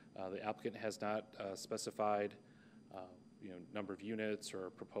 The applicant has not specified number of units or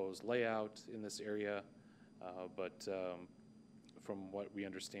proposed layout in this area, but from what we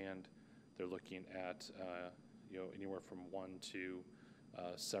understand, they're looking at anywhere from 1 to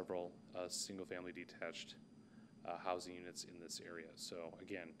several single-family detached housing units in this area. So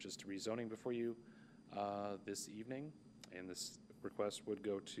again, just rezoning before you this evening, and this request would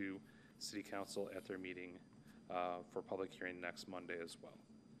go to City Council at their meeting for public hearing next Monday as well.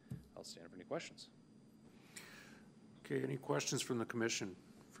 I'll stand for any questions. Okay, any questions from the commission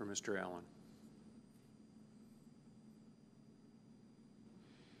for Mr. Allen?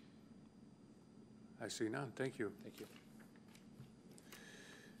 I see none. Thank you. Thank you.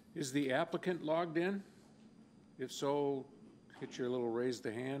 Is the applicant logged in? If so, hit your little raise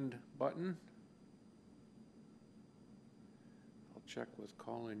the hand button. I'll check with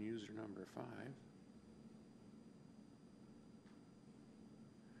call-in user number 5.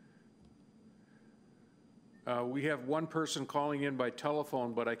 We have one person calling in by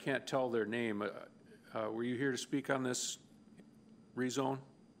telephone, but I can't tell their name. Were you here to speak on this rezone?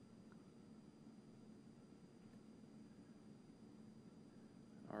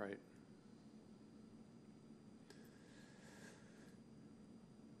 All right.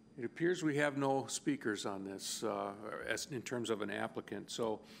 It appears we have no speakers on this as in terms of an applicant.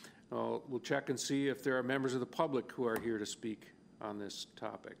 So We'll check and see if there are members of the public who are here to speak on this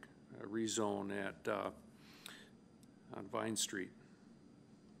topic, rezone at, on Vine Street.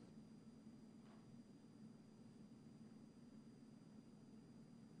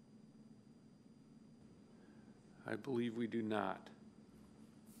 I believe we do not.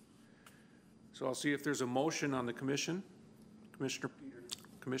 So I'll see if there's a motion on the commission.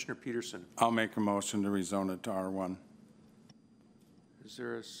 Commissioner Peterson. I'll make a motion to rezone it to R1. Is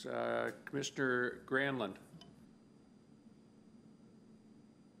there a, Commissioner Granlund?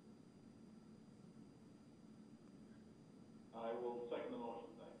 I will second the motion,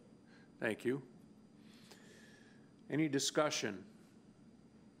 Thank you. Any discussion?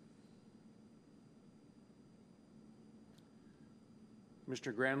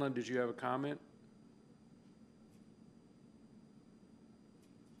 Mr. Granlund, did you have a comment?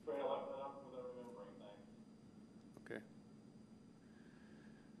 Okay.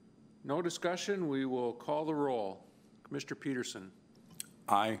 No discussion, we will call the roll. Commissioner Peterson.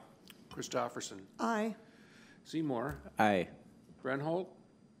 Aye. Christofferson. Aye. Seymour. Aye. Brenholt.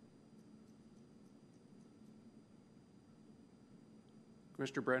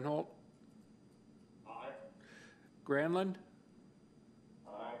 Commissioner Brenholt. Aye. Granlund.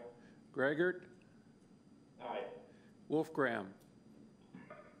 Aye. Gregert. Aye. Wolf Graham.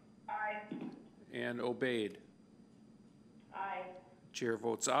 Aye. And Obaid. Aye. Chair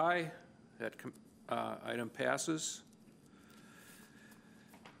votes aye. That item passes.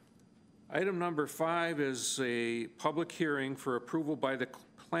 Item number 5 is a public hearing for approval by the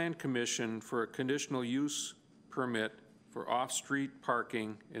Plan Commission for a conditional use permit for off-street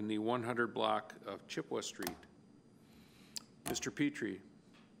parking in the 100 block of Chippewa Street. Mr. Petrie.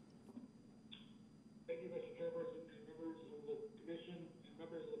 Thank you, Mr. Chairperson, and members of the commission and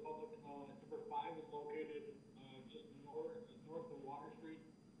members of the public. Number 5 is located just north of Water Street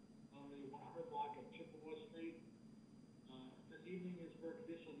on the 100 block of Chippewa Street. This evening is for a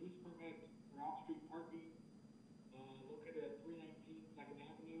conditional use permit for off-street parking located at 319 2nd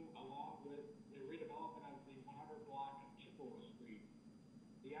Avenue, along with the redevelopment of the 100 block of Chippewa Street.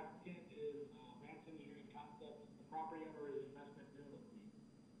 The applicant is Advanced Engineering Concepts. The property owner is Investment Realty.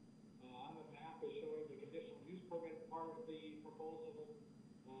 On the map is showing the conditional use permit part of the proposal,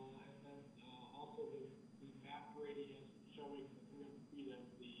 and then also the map radius showing the 300 feet of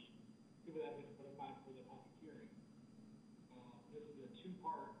the that have been notified for the public hearing. This is a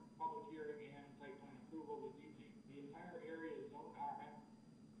two-part public hearing and site plan approval this evening. The entire area is zoned RM.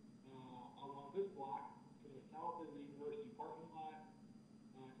 Along this block, to the south is the university parking lot.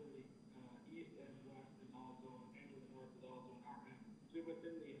 To the east and west is also, and to the north is also an RM. So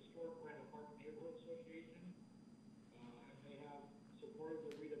within the historic Randall Park Neighborhood Association, and they have supported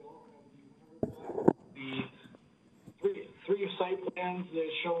the redevelopment of the 100 block. The three site plans that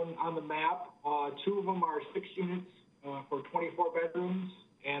are shown on the map. 2 of them are 6 units for 24 bedrooms,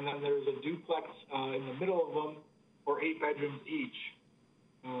 and then there's a duplex in the middle of them for 8 bedrooms each.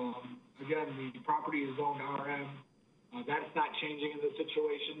 Again, the property is zoned RM. That's not changing in this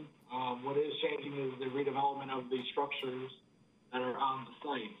situation. What is changing is the redevelopment of the structures that are on the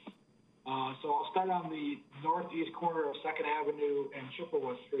site. So I'll start on the northeast corner of 2nd Avenue and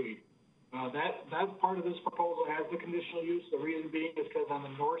Chippewa Street. That part of this proposal has the conditional use. The reason being is because on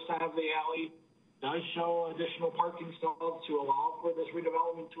the north side of the alley does show additional parking stalls to allow for this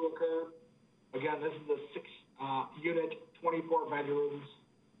redevelopment to occur. Again, this is a 6-unit, 24 bedrooms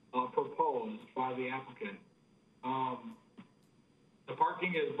proposed by the applicant. The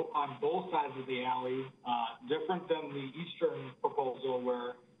parking is on both sides of the alley, different than the eastern proposal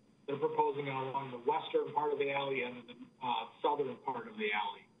where they're proposing along the western part of the alley and the southern part of the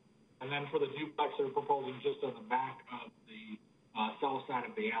alley. And then for the duplex, they're proposing just on the back of the south side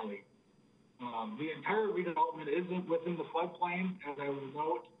of the alley. The entire redevelopment isn't within the floodplain, as I will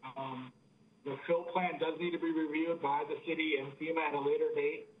note. The fill plan does need to be reviewed by the city and FEMA at a later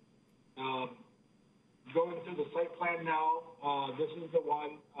date. Going through the site plan now, this is the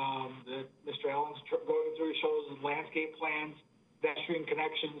one that Mr. Allen's going through. Shows landscape plans, pedestrian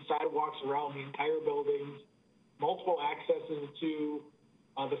connections, sidewalks around the entire buildings, multiple accesses to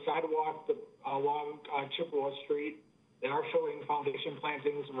the sidewalk along Chippewa Street. They are showing foundation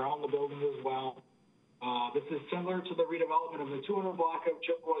plantings around the building as well. This is similar to the redevelopment of the 200 block of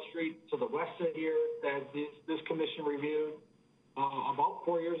Chippewa Street to the west of here that this commission reviewed about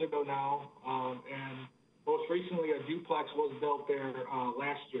 4 years ago now. And most recently, a duplex was built there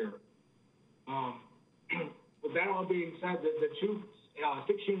last year. With that all being said, the two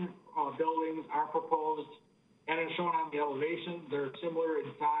 16 buildings are proposed and as shown on the elevation. They're similar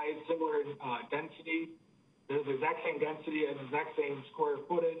in size, similar in density. They're the exact same density and the exact same square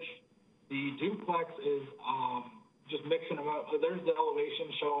footage. duplex is just mixing them up. There's the elevation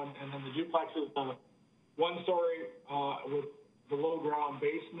showing, and then the duplex is the one-story with the low-ground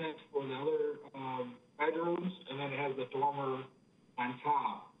basement for the other bedrooms, and then it has the dormer on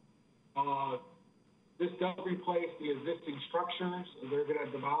top. This does replace the existing structures. They're going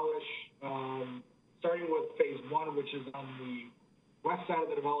to demolish, starting with phase 1, which is on the west side of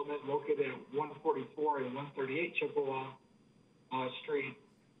the development, located at 144 and 138 Chippewa Street,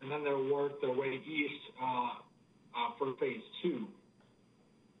 and then they'll work their way east for phase 2.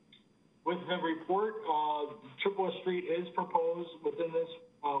 With the report, Chippewa Street is proposed within this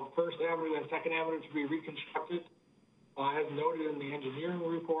First Avenue and Second Avenue to be reconstructed. As noted in the engineering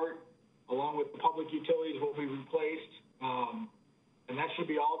report, along with the public utilities will be replaced, and that should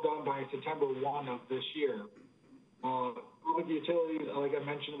be all done by September 1 of this year. Public utilities, like I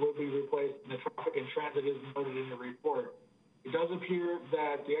mentioned, will be replaced, and the traffic and transit is noted in the report. It does appear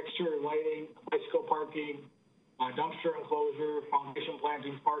that the exterior lighting, bicycle parking, dumpster enclosure, foundation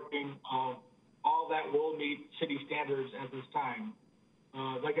plantings, parking, all that will meet city standards at this time.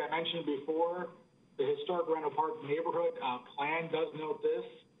 Like I mentioned before, the historic Randall Park neighborhood plan does note this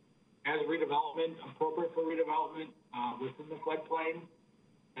as redevelopment, appropriate for redevelopment within the floodplain,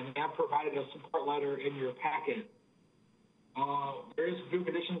 and they have provided a support letter in your packet. There is a few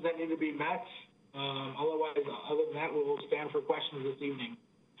conditions that need to be met. Otherwise, other than that, we will stand for questions this evening.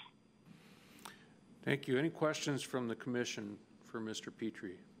 Thank you. Any questions from the commission for Mr.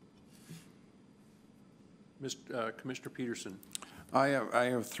 Petrie? Commissioner Peterson. I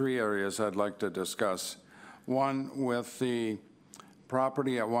have 3 areas I'd like to discuss. One, with the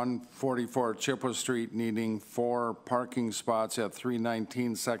property at 144 Chippewa Street needing 4 parking spots at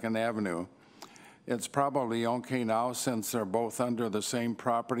 319 Second Avenue. It's probably okay now since they're both under the same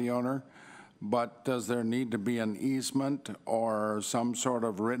property owner, but does there need to be an easement or some sort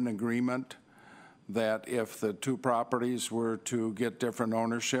of written agreement that if the 2 properties were to get different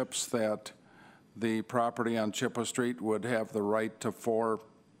ownerships, that the property on Chippewa Street would have the right to 4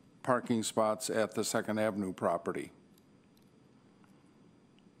 parking spots at the Second Avenue property?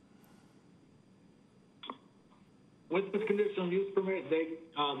 With this conditional use permit,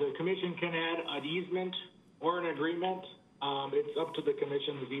 the commission can add an easement or an agreement. It's up to the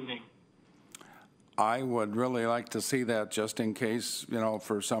commission this evening. I would really like to see that, just in case, you know,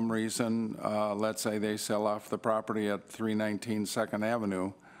 for some reason, let's say they sell off the property at 319 Second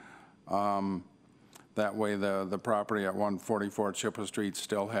Avenue. That way the property at 144 Chippewa Street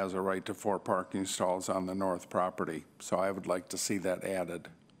still has a right to 4 parking stalls on the north property. So I would like to see that added.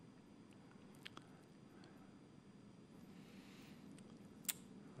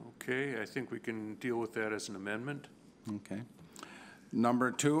 Okay, I think we can deal with that as an amendment. Okay.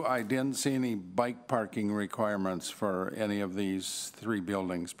 Number 2, I didn't see any bike parking requirements for any of these 3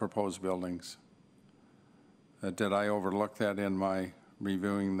 buildings, proposed buildings. Did I overlook that in my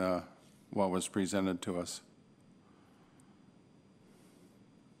reviewing what was presented to us?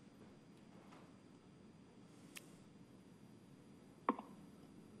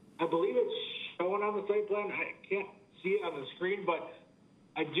 I believe it's showing on the site plan. I can't see it on the screen, but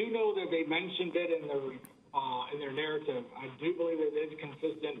I do know that they mentioned it in their narrative. I do believe it is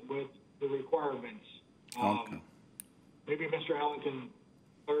consistent with the requirements. Okay. Maybe Mr. Allen can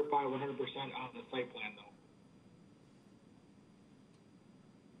clarify 100% on the site plan, though.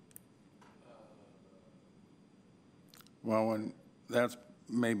 Well, when that's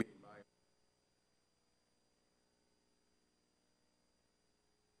maybe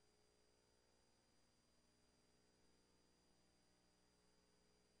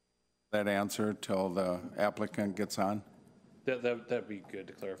that answer till the applicant gets on? That'd be good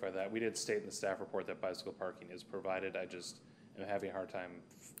to clarify that. We did state in the staff report that bicycle parking is provided. I just am having a hard time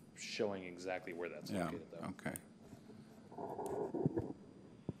showing exactly where that's located, though. Okay.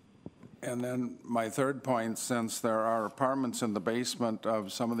 And then my third point, since there are apartments in the basement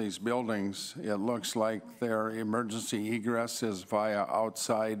of some of these buildings, it looks like their emergency egress is via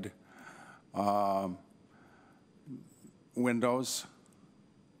outside windows.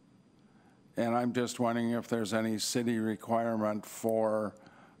 And I'm just wondering if there's any city requirement for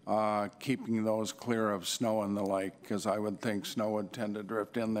keeping those clear of snow and the like, because I would think snow would tend to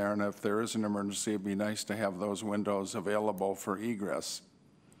drift in there, and if there is an emergency, it'd be nice to have those windows available for egress.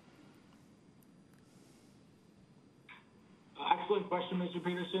 Excellent question, Mr.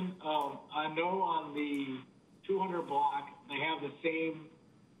 Peterson. I know on the 200 block, they have the same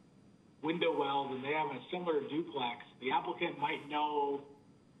window wells, and they have a similar duplex. The applicant might know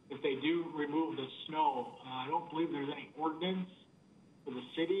if they do remove the snow. I don't believe there's any ordinance for the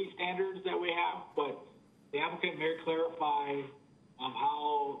city standards that we have, but the applicant may clarify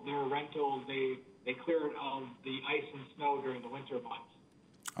how their rentals, they clear it of the ice and snow during the winter months.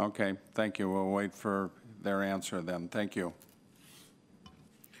 Okay, thank you. We'll wait for their answer then. Thank you.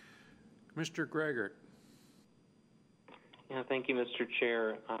 Mr. Gregor. Yeah, thank you, Mr.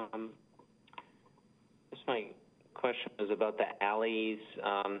 Chair. Just my question is about the alleys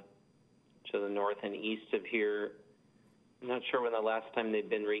to the north and east of here. I'm not sure when the last time they've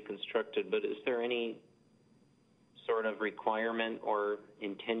been reconstructed, but is there any sort of requirement or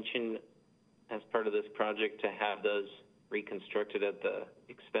intention as part of this project to have those reconstructed at the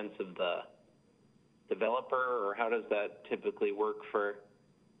expense of the developer, or how does that typically work for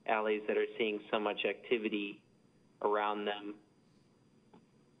alleys that are seeing so much activity around them?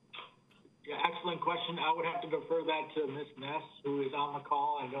 Yeah, excellent question. I would have to defer that to Ms. Ness, who is on the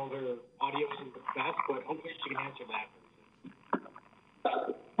call. I know her audio isn't the best, but hopefully she can answer that.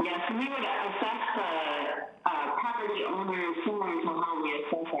 Yes, we would assess the property owner similar to how we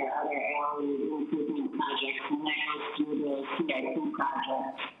assess our other alley improvement projects, and that goes through the CIP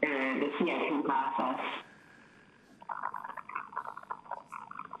project, or the CIP process.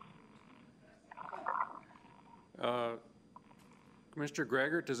 Mr.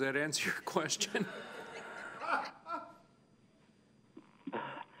 Gregor, does that answer your question?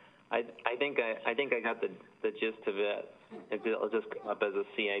 I think I got the gist of it. It'll just come up as a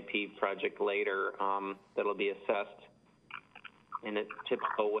CIP project later that'll be assessed in a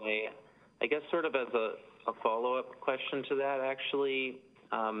typical way. I guess sort of as a follow-up question to that, actually,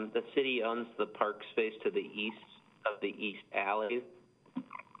 the city owns the park space to the east of the east alley.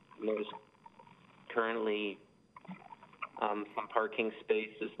 There's currently some parking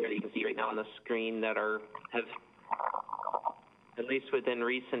spaces that you can see right now on the screen that have, at least within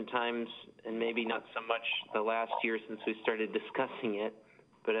recent times, and maybe not so much the last year since we started discussing it,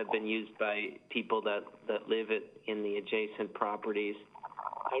 but have been used by people that live in the adjacent properties.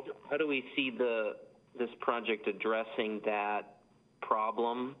 How do we see this project addressing that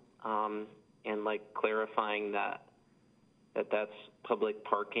problem and like clarifying that's public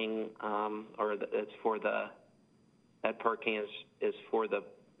parking or that's for that parking is for the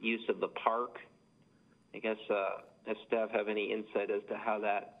use of the park? I guess does staff have any insight as to how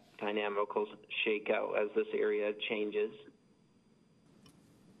that dynamic will shake out as this area changes?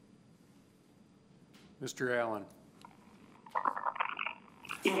 Mr. Allen.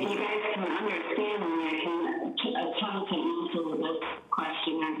 If you guys can understand me, I can attempt to answer this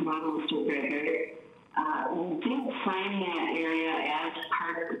question as well, Mr. Gregor. We did sign that area as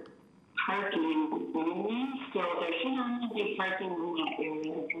parking only, so there should not be parking in that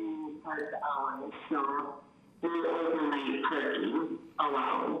area during park hours. So there's overnight parking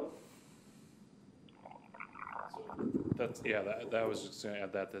allowed. That was just going to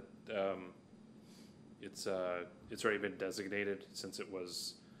add that it's already been designated since it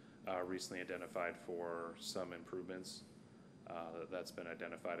was recently identified for some improvements. That's been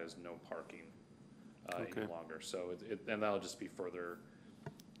identified as no parking any longer. So and that'll just be further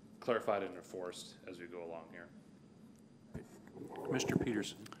clarified and enforced as we go along here. Mr.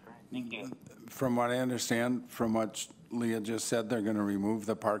 Peterson. Thank you. From what I understand, from what Leah just said, they're going to remove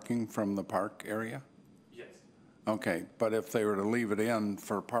the parking from the park area? Yes. Okay, but if they were to leave it in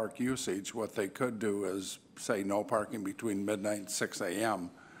for park usage, what they could do is say no parking between midnight and 6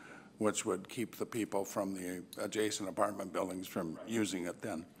 a.m., which would keep the people from the adjacent apartment buildings from using it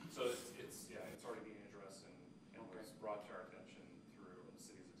then. So it's already being addressed and was brought to our attention through the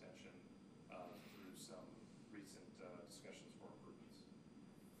city's attention through some recent discussions for improvements.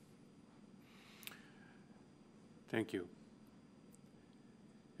 Thank you.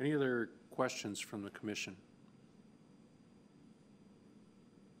 Any other questions from the commission?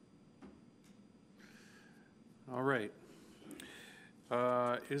 All right.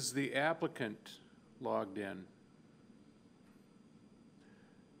 Is the applicant logged in?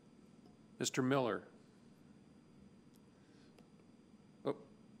 Mr. Miller? Oh.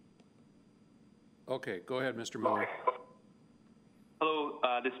 Okay, go ahead, Mr. Miller. Hello,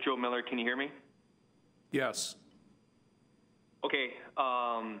 this is Joe Miller. Can you hear me? Yes. Okay,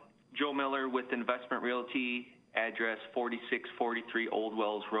 Joe Miller with Investment Realty, address 4643 Old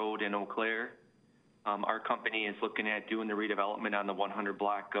Wells Road in Eau Claire. Our company is looking at doing the redevelopment on the 100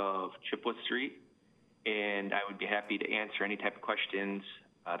 block of Chipwood Street, and I would be happy to answer any type of questions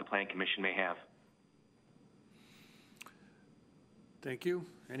the Planning Commission may have. Thank you.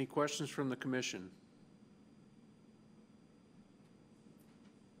 Any questions from the commission?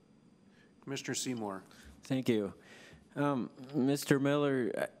 Commissioner Seymour. Thank you. Mr.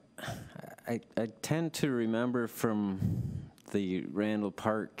 Miller, I tend to remember from the Randall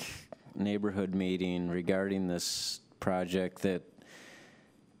Park neighborhood meeting regarding this project that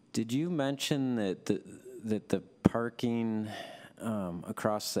Did you mention that the parking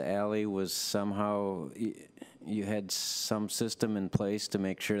across the alley was somehow, you had some system in place to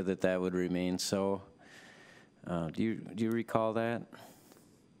make sure that that would remain so? Do you recall that?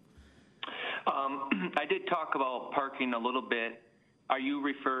 I did talk about parking a little bit. Are you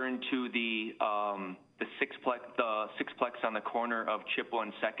referring to the sixplex on the corner of Chippewa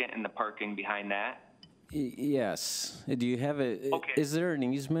and Second and the parking behind that? Yes. Do you have a? Okay. Is there an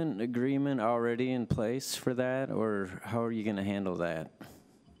easement agreement already in place for that, or how are you going to handle that?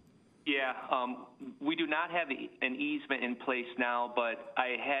 Yeah, we do not have an easement in place now, but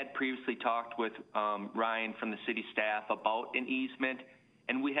I had previously talked with Ryan from the city staff about an easement,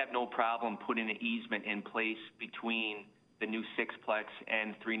 and we have no problem putting an easement in place between the new sixplex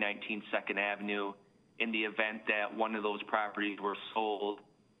and 319 Second Avenue in the event that one of those properties were sold,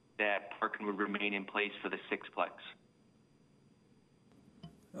 that parking would remain in place for the sixplex.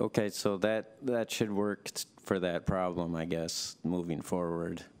 Okay, so that should work for that problem, I guess, moving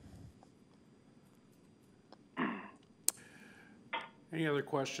forward. Any other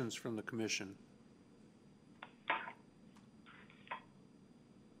questions from the commission?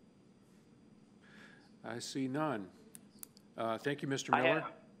 I see none. Thank you, Mr. Miller.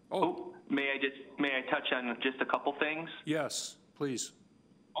 May I touch on just a couple things? Yes, please.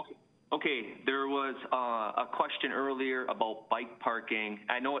 Okay, there was a question earlier about bike parking.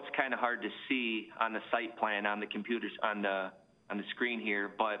 I know it's kind of hard to see on the site plan on the computers on the screen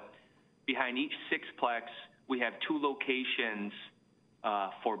here, but behind each sixplex we have 2 locations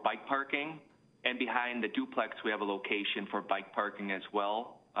for bike parking, and behind the duplex we have a location for bike parking as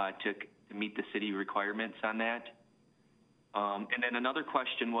well to meet the city requirements on that. And then another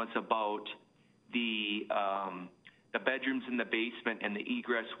question was about the bedrooms in the basement and the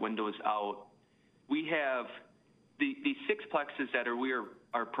egress windows out. We have the sixplexes that we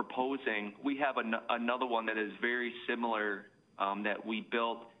are proposing. We have another one that is very similar that we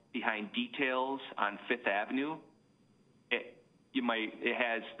built behind Details on Fifth Avenue. It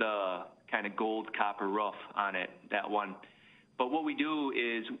has the kind of gold copper roof on it, that one. But what we do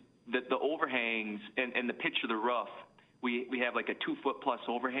is that the overhangs and the pitch of the roof, we have like a 2-foot plus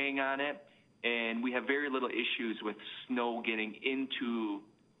overhang on it, and we have very little issues with snow getting into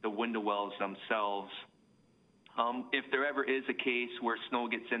the window wells themselves. If there ever is a case where snow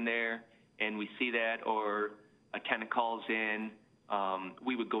gets in there and we see that, or a tenant calls in,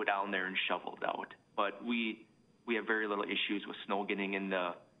 we would go down there and shovel it out. But we have very little issues with snow getting in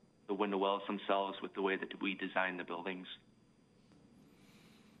the window wells themselves with the way that we design the buildings.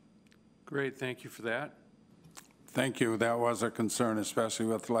 Great, thank you for that. Thank you. That was a concern, especially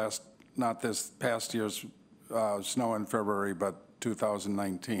with not this past year's snow in February, but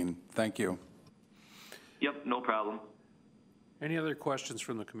 2019. Thank you. Yep, no problem. Any other questions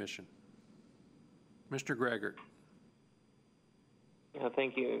from the commission? Mr. Gregor. Yeah,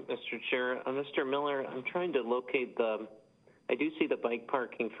 thank you, Mr. Chair. Mr. Miller, I'm trying to locate I do see the bike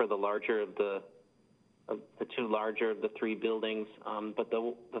parking for the larger of the 2 larger of the 3 buildings, but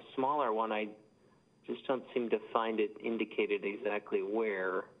the smaller one, I just don't seem to find it indicated exactly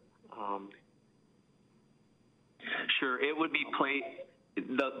where. Sure, it would be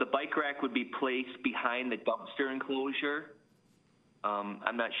the bike rack would be placed behind the dumpster enclosure.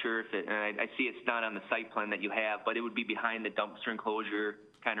 I'm not sure if and I see it's not on the site plan that you have, but it would be behind the dumpster enclosure,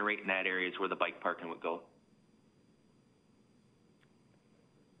 kind of right in that area is where the bike parking would go.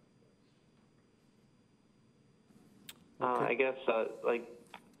 I guess like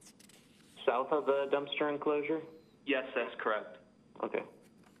south of the dumpster enclosure? Yes, that's correct. Okay,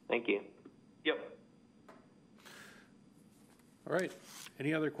 thank you. Yep. All right,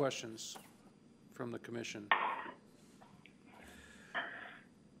 any other questions from the commission?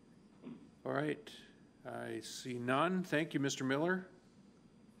 All right, I see none. Thank you, Mr. Miller.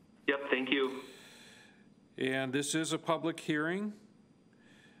 Yep, thank you. And this is a public hearing.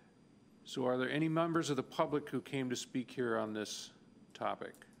 So are there any members of the public who came to speak here on this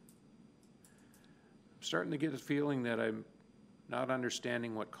topic? I'm starting to get a feeling that I'm not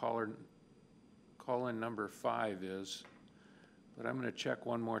understanding what call-in number 5 is, but I'm going to check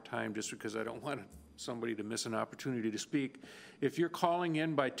one more time just because I don't want somebody to miss an opportunity to speak. If you're calling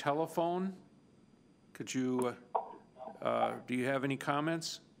in by telephone, could you, do you have any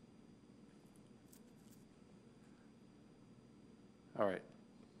comments? All right.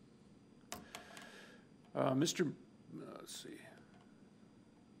 Let's see.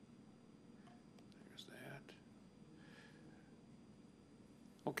 There's that.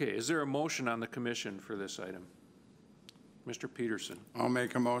 Okay, is there a motion on the commission for this item? Mr. Peterson. I'll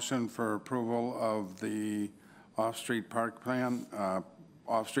make a motion for approval of the off-street park plan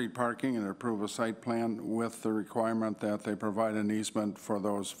off-street parking and approve a site plan with the requirement that they provide an easement for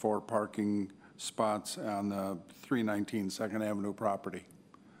those 4 parking spots on the 319 Second Avenue property.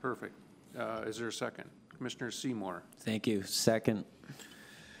 Perfect. Is there a second? Commissioner Seymour. Thank you. Second.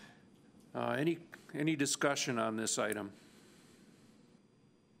 Any discussion on this item?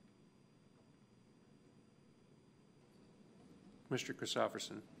 Mr.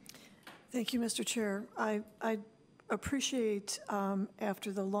 Christopherson. Thank you, Mr. Chair. I appreciate,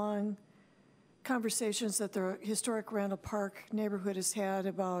 after the long conversations that the historic Randall Park neighborhood has had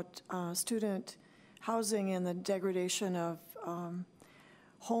about student housing and the degradation of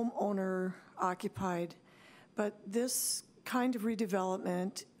homeowner occupied. But this kind of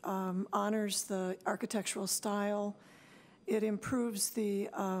redevelopment honors the architectural style. It improves the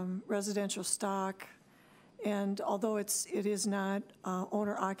residential stock. And although it is not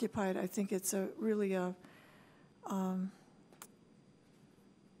owner occupied, I think it's really a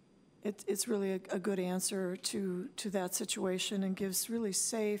good answer to that situation and gives really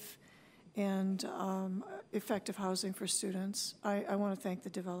safe and effective housing for students. I want to thank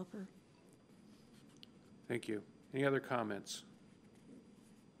the developer. Thank you. Any other comments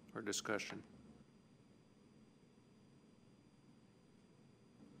or discussion?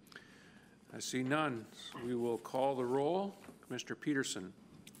 I see none. We will call the roll. Commissioner Peterson.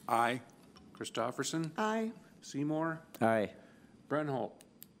 Aye. Christopherson. Aye. Seymour. Aye. Brenholt.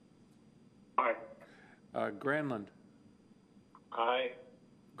 Aye. Granlund. Aye.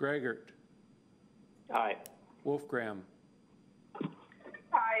 Gregert. Aye. Wolfgram.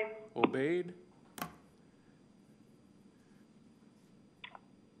 Aye. Obaid.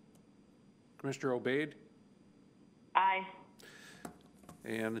 Commissioner Obaid. Aye.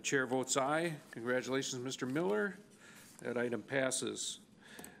 And the chair votes aye. Congratulations, Mr. Miller. That item passes.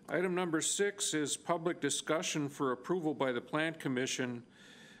 Item number 6 is public discussion for approval by the Plan Commission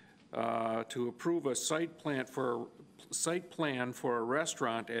to approve a site plan for a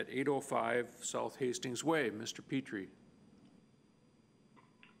restaurant at 805 South Hastings Way. Mr. Petrie.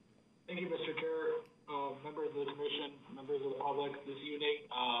 Thank you, Mr. Chair, members of the commission, members of the public. This evening,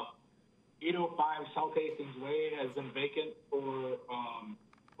 805 South Hastings Way has been vacant for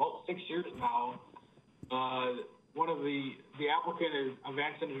about 6 years now. One of the applicant is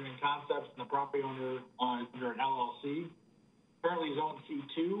Advanced Engineering Concepts, and the property owner is under an LLC. Currently zoned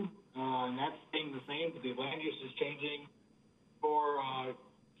C2, and that's staying the same, but the land use is changing for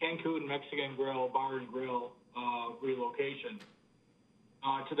Cancun Mexican Grill, Bar and Grill relocation.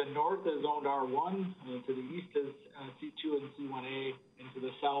 To the north is zoned R1, to the east is C2 and C1A, and to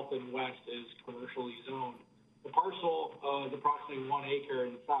the south and west is commercially zoned. The parcel is approximately 1 acre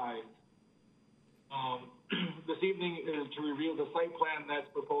in size. This evening is to review the site plan that's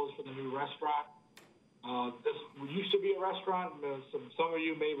proposed for the new restaurant. This used to be a restaurant. Some of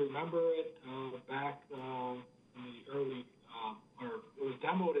you may remember it back in the early, or it was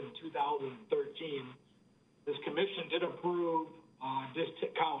demoed in 2013. This commission did approve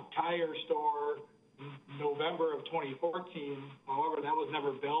Discount Tire Store in November of 2014. However, that was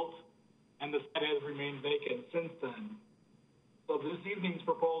never built, and the site has remained vacant since then. So this evening's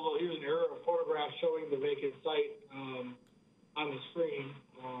proposal, here's an aerial photograph showing the vacant site on the screen.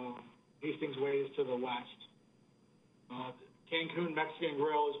 Hastings Way is to the west. Cancun Mexican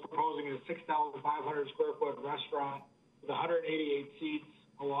Grill is proposing a 6,500 square foot restaurant with 188 seats,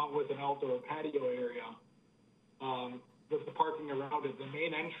 along with an outdoor patio area. With the parking around it, the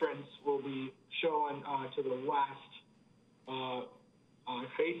main entrance will be shown to the west,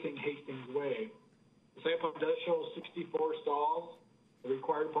 facing Hastings Way. The site plan does show 64 stalls. The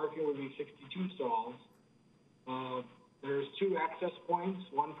required parking would be 62 stalls. There's 2 access points,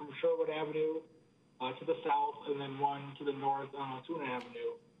 one from Sherwood Avenue to the south, and then one to the north on Altoona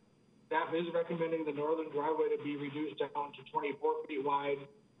Avenue. Staff is recommending the northern driveway to be reduced down to 24 feet wide.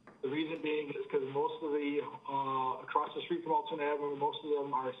 The reason being is because most of the, across the street from Altoona Avenue, most of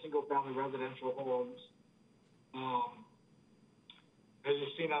them are single-family residential homes. As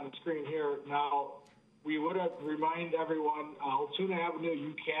you've seen on the screen here, now, we would remind everyone, Altoona Avenue,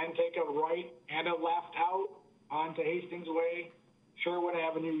 you can take a right and a left out onto Hastings Way. Sherwood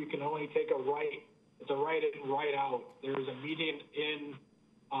Avenue, you can only take a right. It's a right in, right out. There's a median in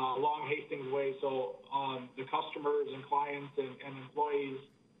along Hastings Way, so the customers and clients and employees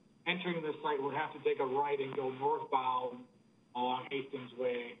entering this site would have to take a right and go northbound along Hastings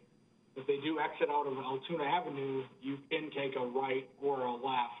Way. If they do exit out of Altoona Avenue, you can take a right or a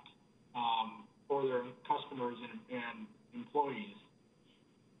left for their customers and employees.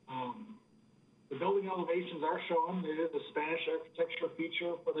 The building elevations are shown. It is a Spanish architecture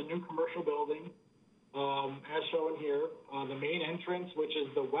feature for the new commercial building. as shown here. The main entrance, which is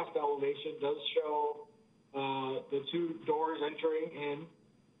the west elevation, does show the two doors entering in.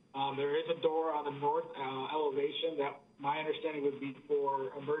 There is a door on the north elevation that my understanding would be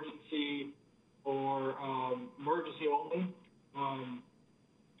for emergency or emergency only.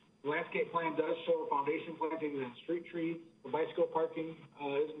 The landscape plan does show foundation plantings and street trees. The bicycle parking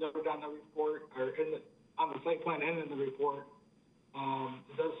is noted on the report, or on the site plan and in the report.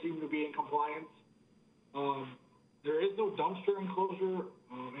 It does seem to be in compliance. There is no dumpster enclosure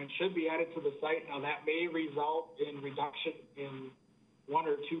and should be added to the site. Now that may result in reduction in 1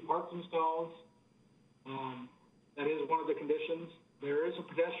 or 2 parking stalls. That is one of the conditions. There is a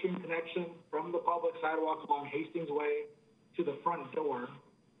pedestrian connection from the public sidewalk along Hastings Way to the front door.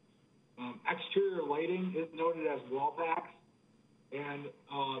 Exterior lighting is noted as wall packs, and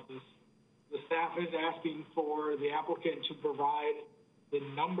the staff is asking for the applicant to provide the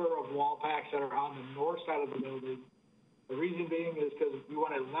number of wall packs that are on the north side of the building. The reason being is because we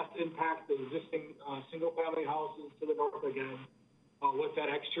want to less impact the existing single-family houses to the north again with that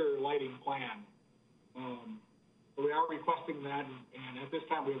exterior lighting plan. So we are requesting that, and at this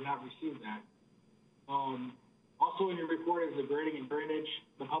time we have not received that. Also in your report is the grading and drainage,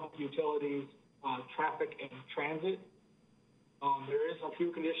 the public utilities, traffic and transit. There is a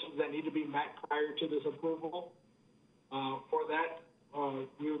few conditions that need to be met prior to this approval. For that,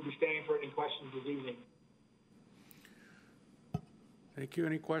 we would be standing for any questions this evening. Thank you.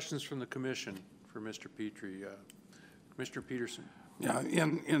 Any questions from the commission for Mr. Petrie? Mr. Peterson. Yeah,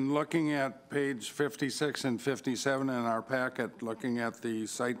 in looking at page 56 and 57 in our packet, looking at the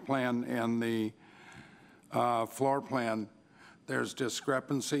site plan and the floor plan, there's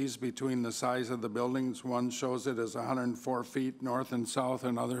discrepancies between the size of the buildings. One shows it as 104 feet north and south,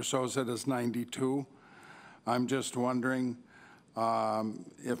 and other shows it as 92. I'm just wondering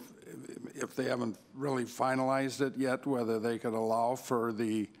if they haven't really finalized it yet, whether they could allow for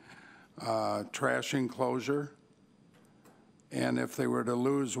the trash enclosure. And if they were to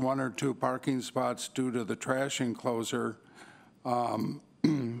lose 1 or 2 parking spots due to the trash enclosure,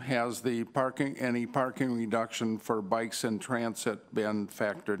 has the any parking reduction for bikes in transit been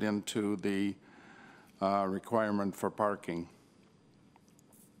factored into the requirement for parking?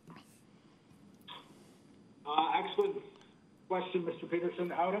 Excellent question, Mr.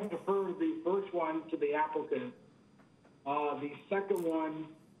 Peterson. I would have to defer the first one to the applicant. The second one,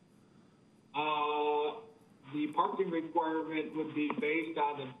 the parking requirement would be based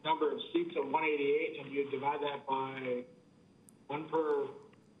on the number of seats of 188, and you divide that by 1 per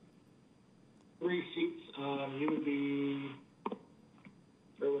 3 seats. You would be,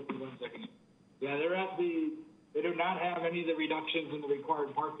 bear with me 1 second. Yeah, they do not have any of the reductions in the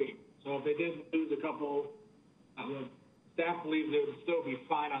required parking. So if they did lose a couple, staff believes they would still be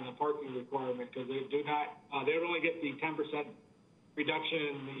fine on the parking requirement because they do not, they would only get the 10% reduction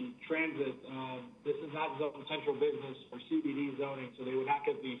in the transit. This is not zone central business or CBD zoning, so they would not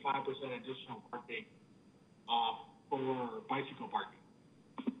get the 5% additional parking for bicycle parking.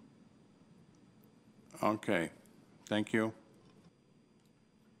 Okay, thank you.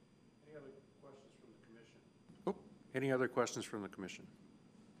 Any other questions from the commission? Oh, any other questions from the commission?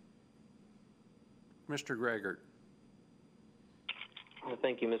 Mr. Greggert.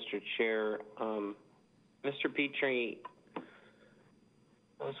 Thank you, Mr. Chair. Mr. Petrie,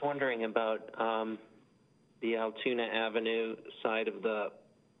 I was wondering about the Altoona Avenue side of the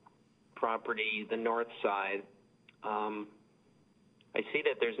property, the north side. I see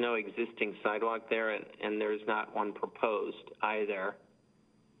that there's no existing sidewalk there, and there's not one proposed either.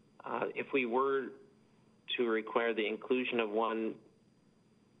 If we were to require the inclusion of one,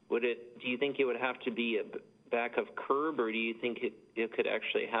 do you think it would have to be a back of curb, or do you think it could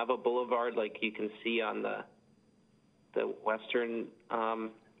actually have a boulevard like you can see on the western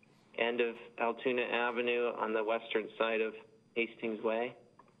end of Altoona Avenue on the western side of Hastings Way?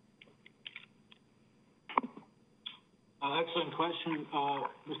 Excellent question,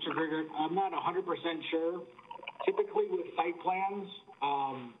 Mr. Grigert. I'm not 100% sure. Typically with site plans,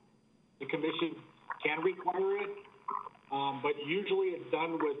 the commission can require it, but usually it's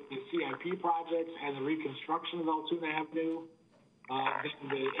done with the CIP projects and the reconstruction of Altoona Avenue.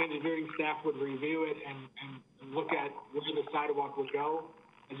 The engineering staff would review it and look at where the sidewalk would go.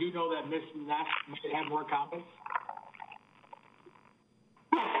 I do know that Ms. Nash might have more comments.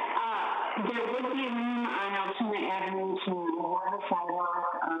 There would be room on Altoona Avenue to lower the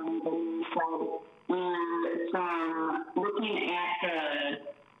sidewalk on the side, and from looking at the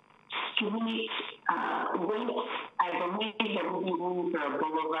street width, I believe there would be room for a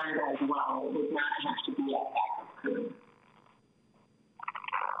boulevard as well. It would not have to be at that curb.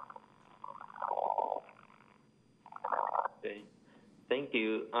 Thank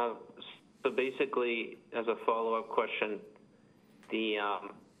you. So basically, as a follow-up question,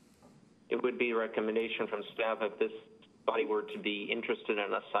 it would be a recommendation from staff if this body were to be interested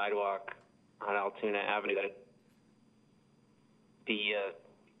in a sidewalk on Altoona Avenue, that it be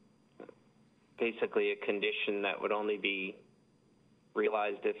basically a condition that would only be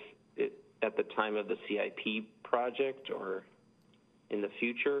realized if it at the time of the CIP project or in the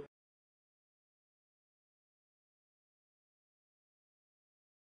future.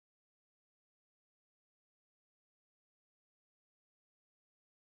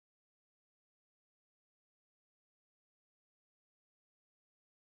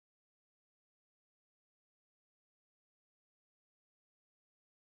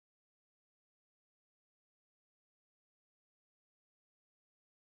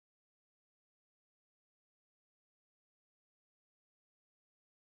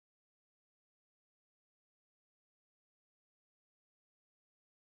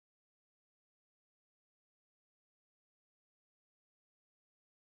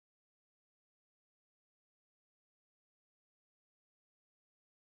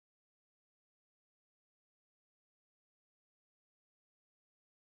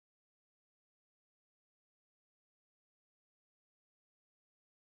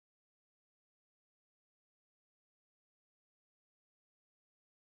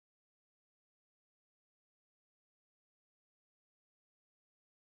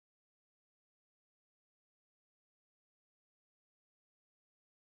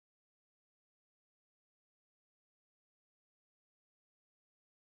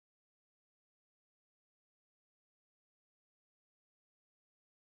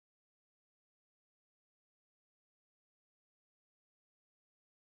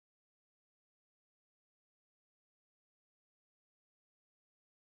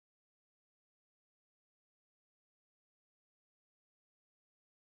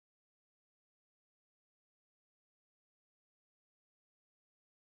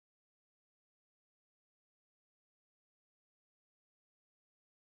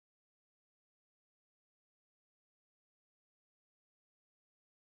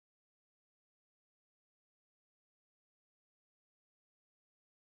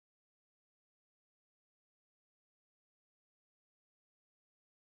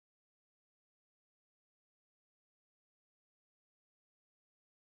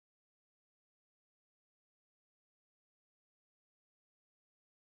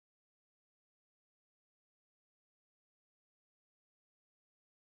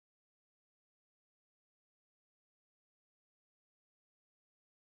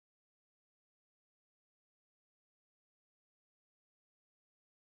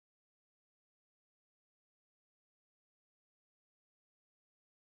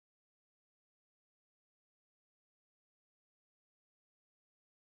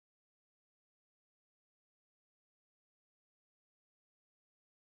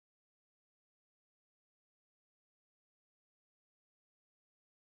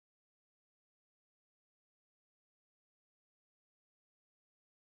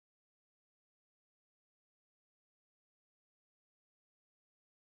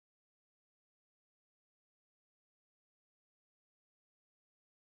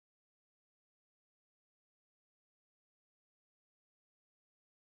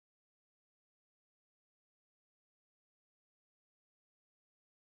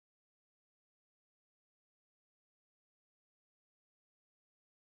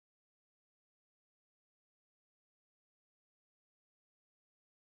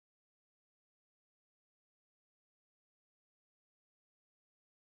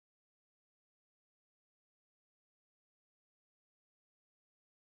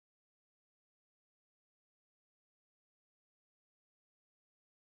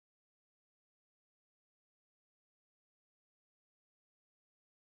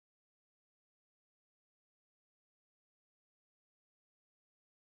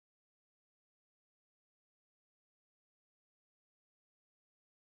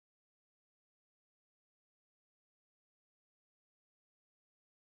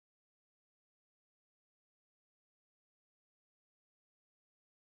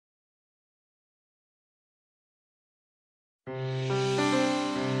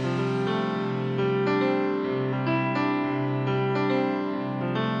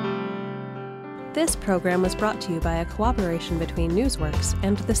 This program was brought to you by a cooperation between Newsworks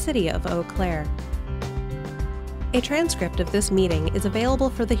and the City of Eau Claire. A transcript of this meeting is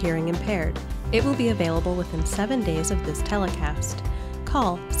available for the hearing impaired. It will be available within 7 days of this telecast.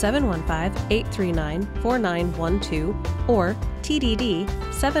 Call 715-839-4912 or TDD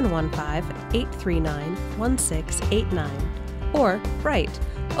 715-839-1689. or write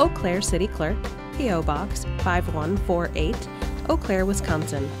Eau Claire City Clerk, P.O. Box 5148, Eau Claire,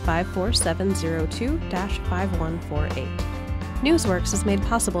 Wisconsin 54702-5148. Newsworks is made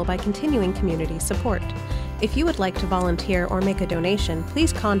possible by continuing community support. If you would like to volunteer or make a donation,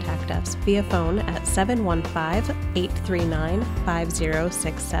 please contact us via phone at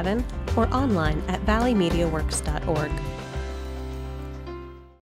 715-839-5067 or online at valleymediaworks.org.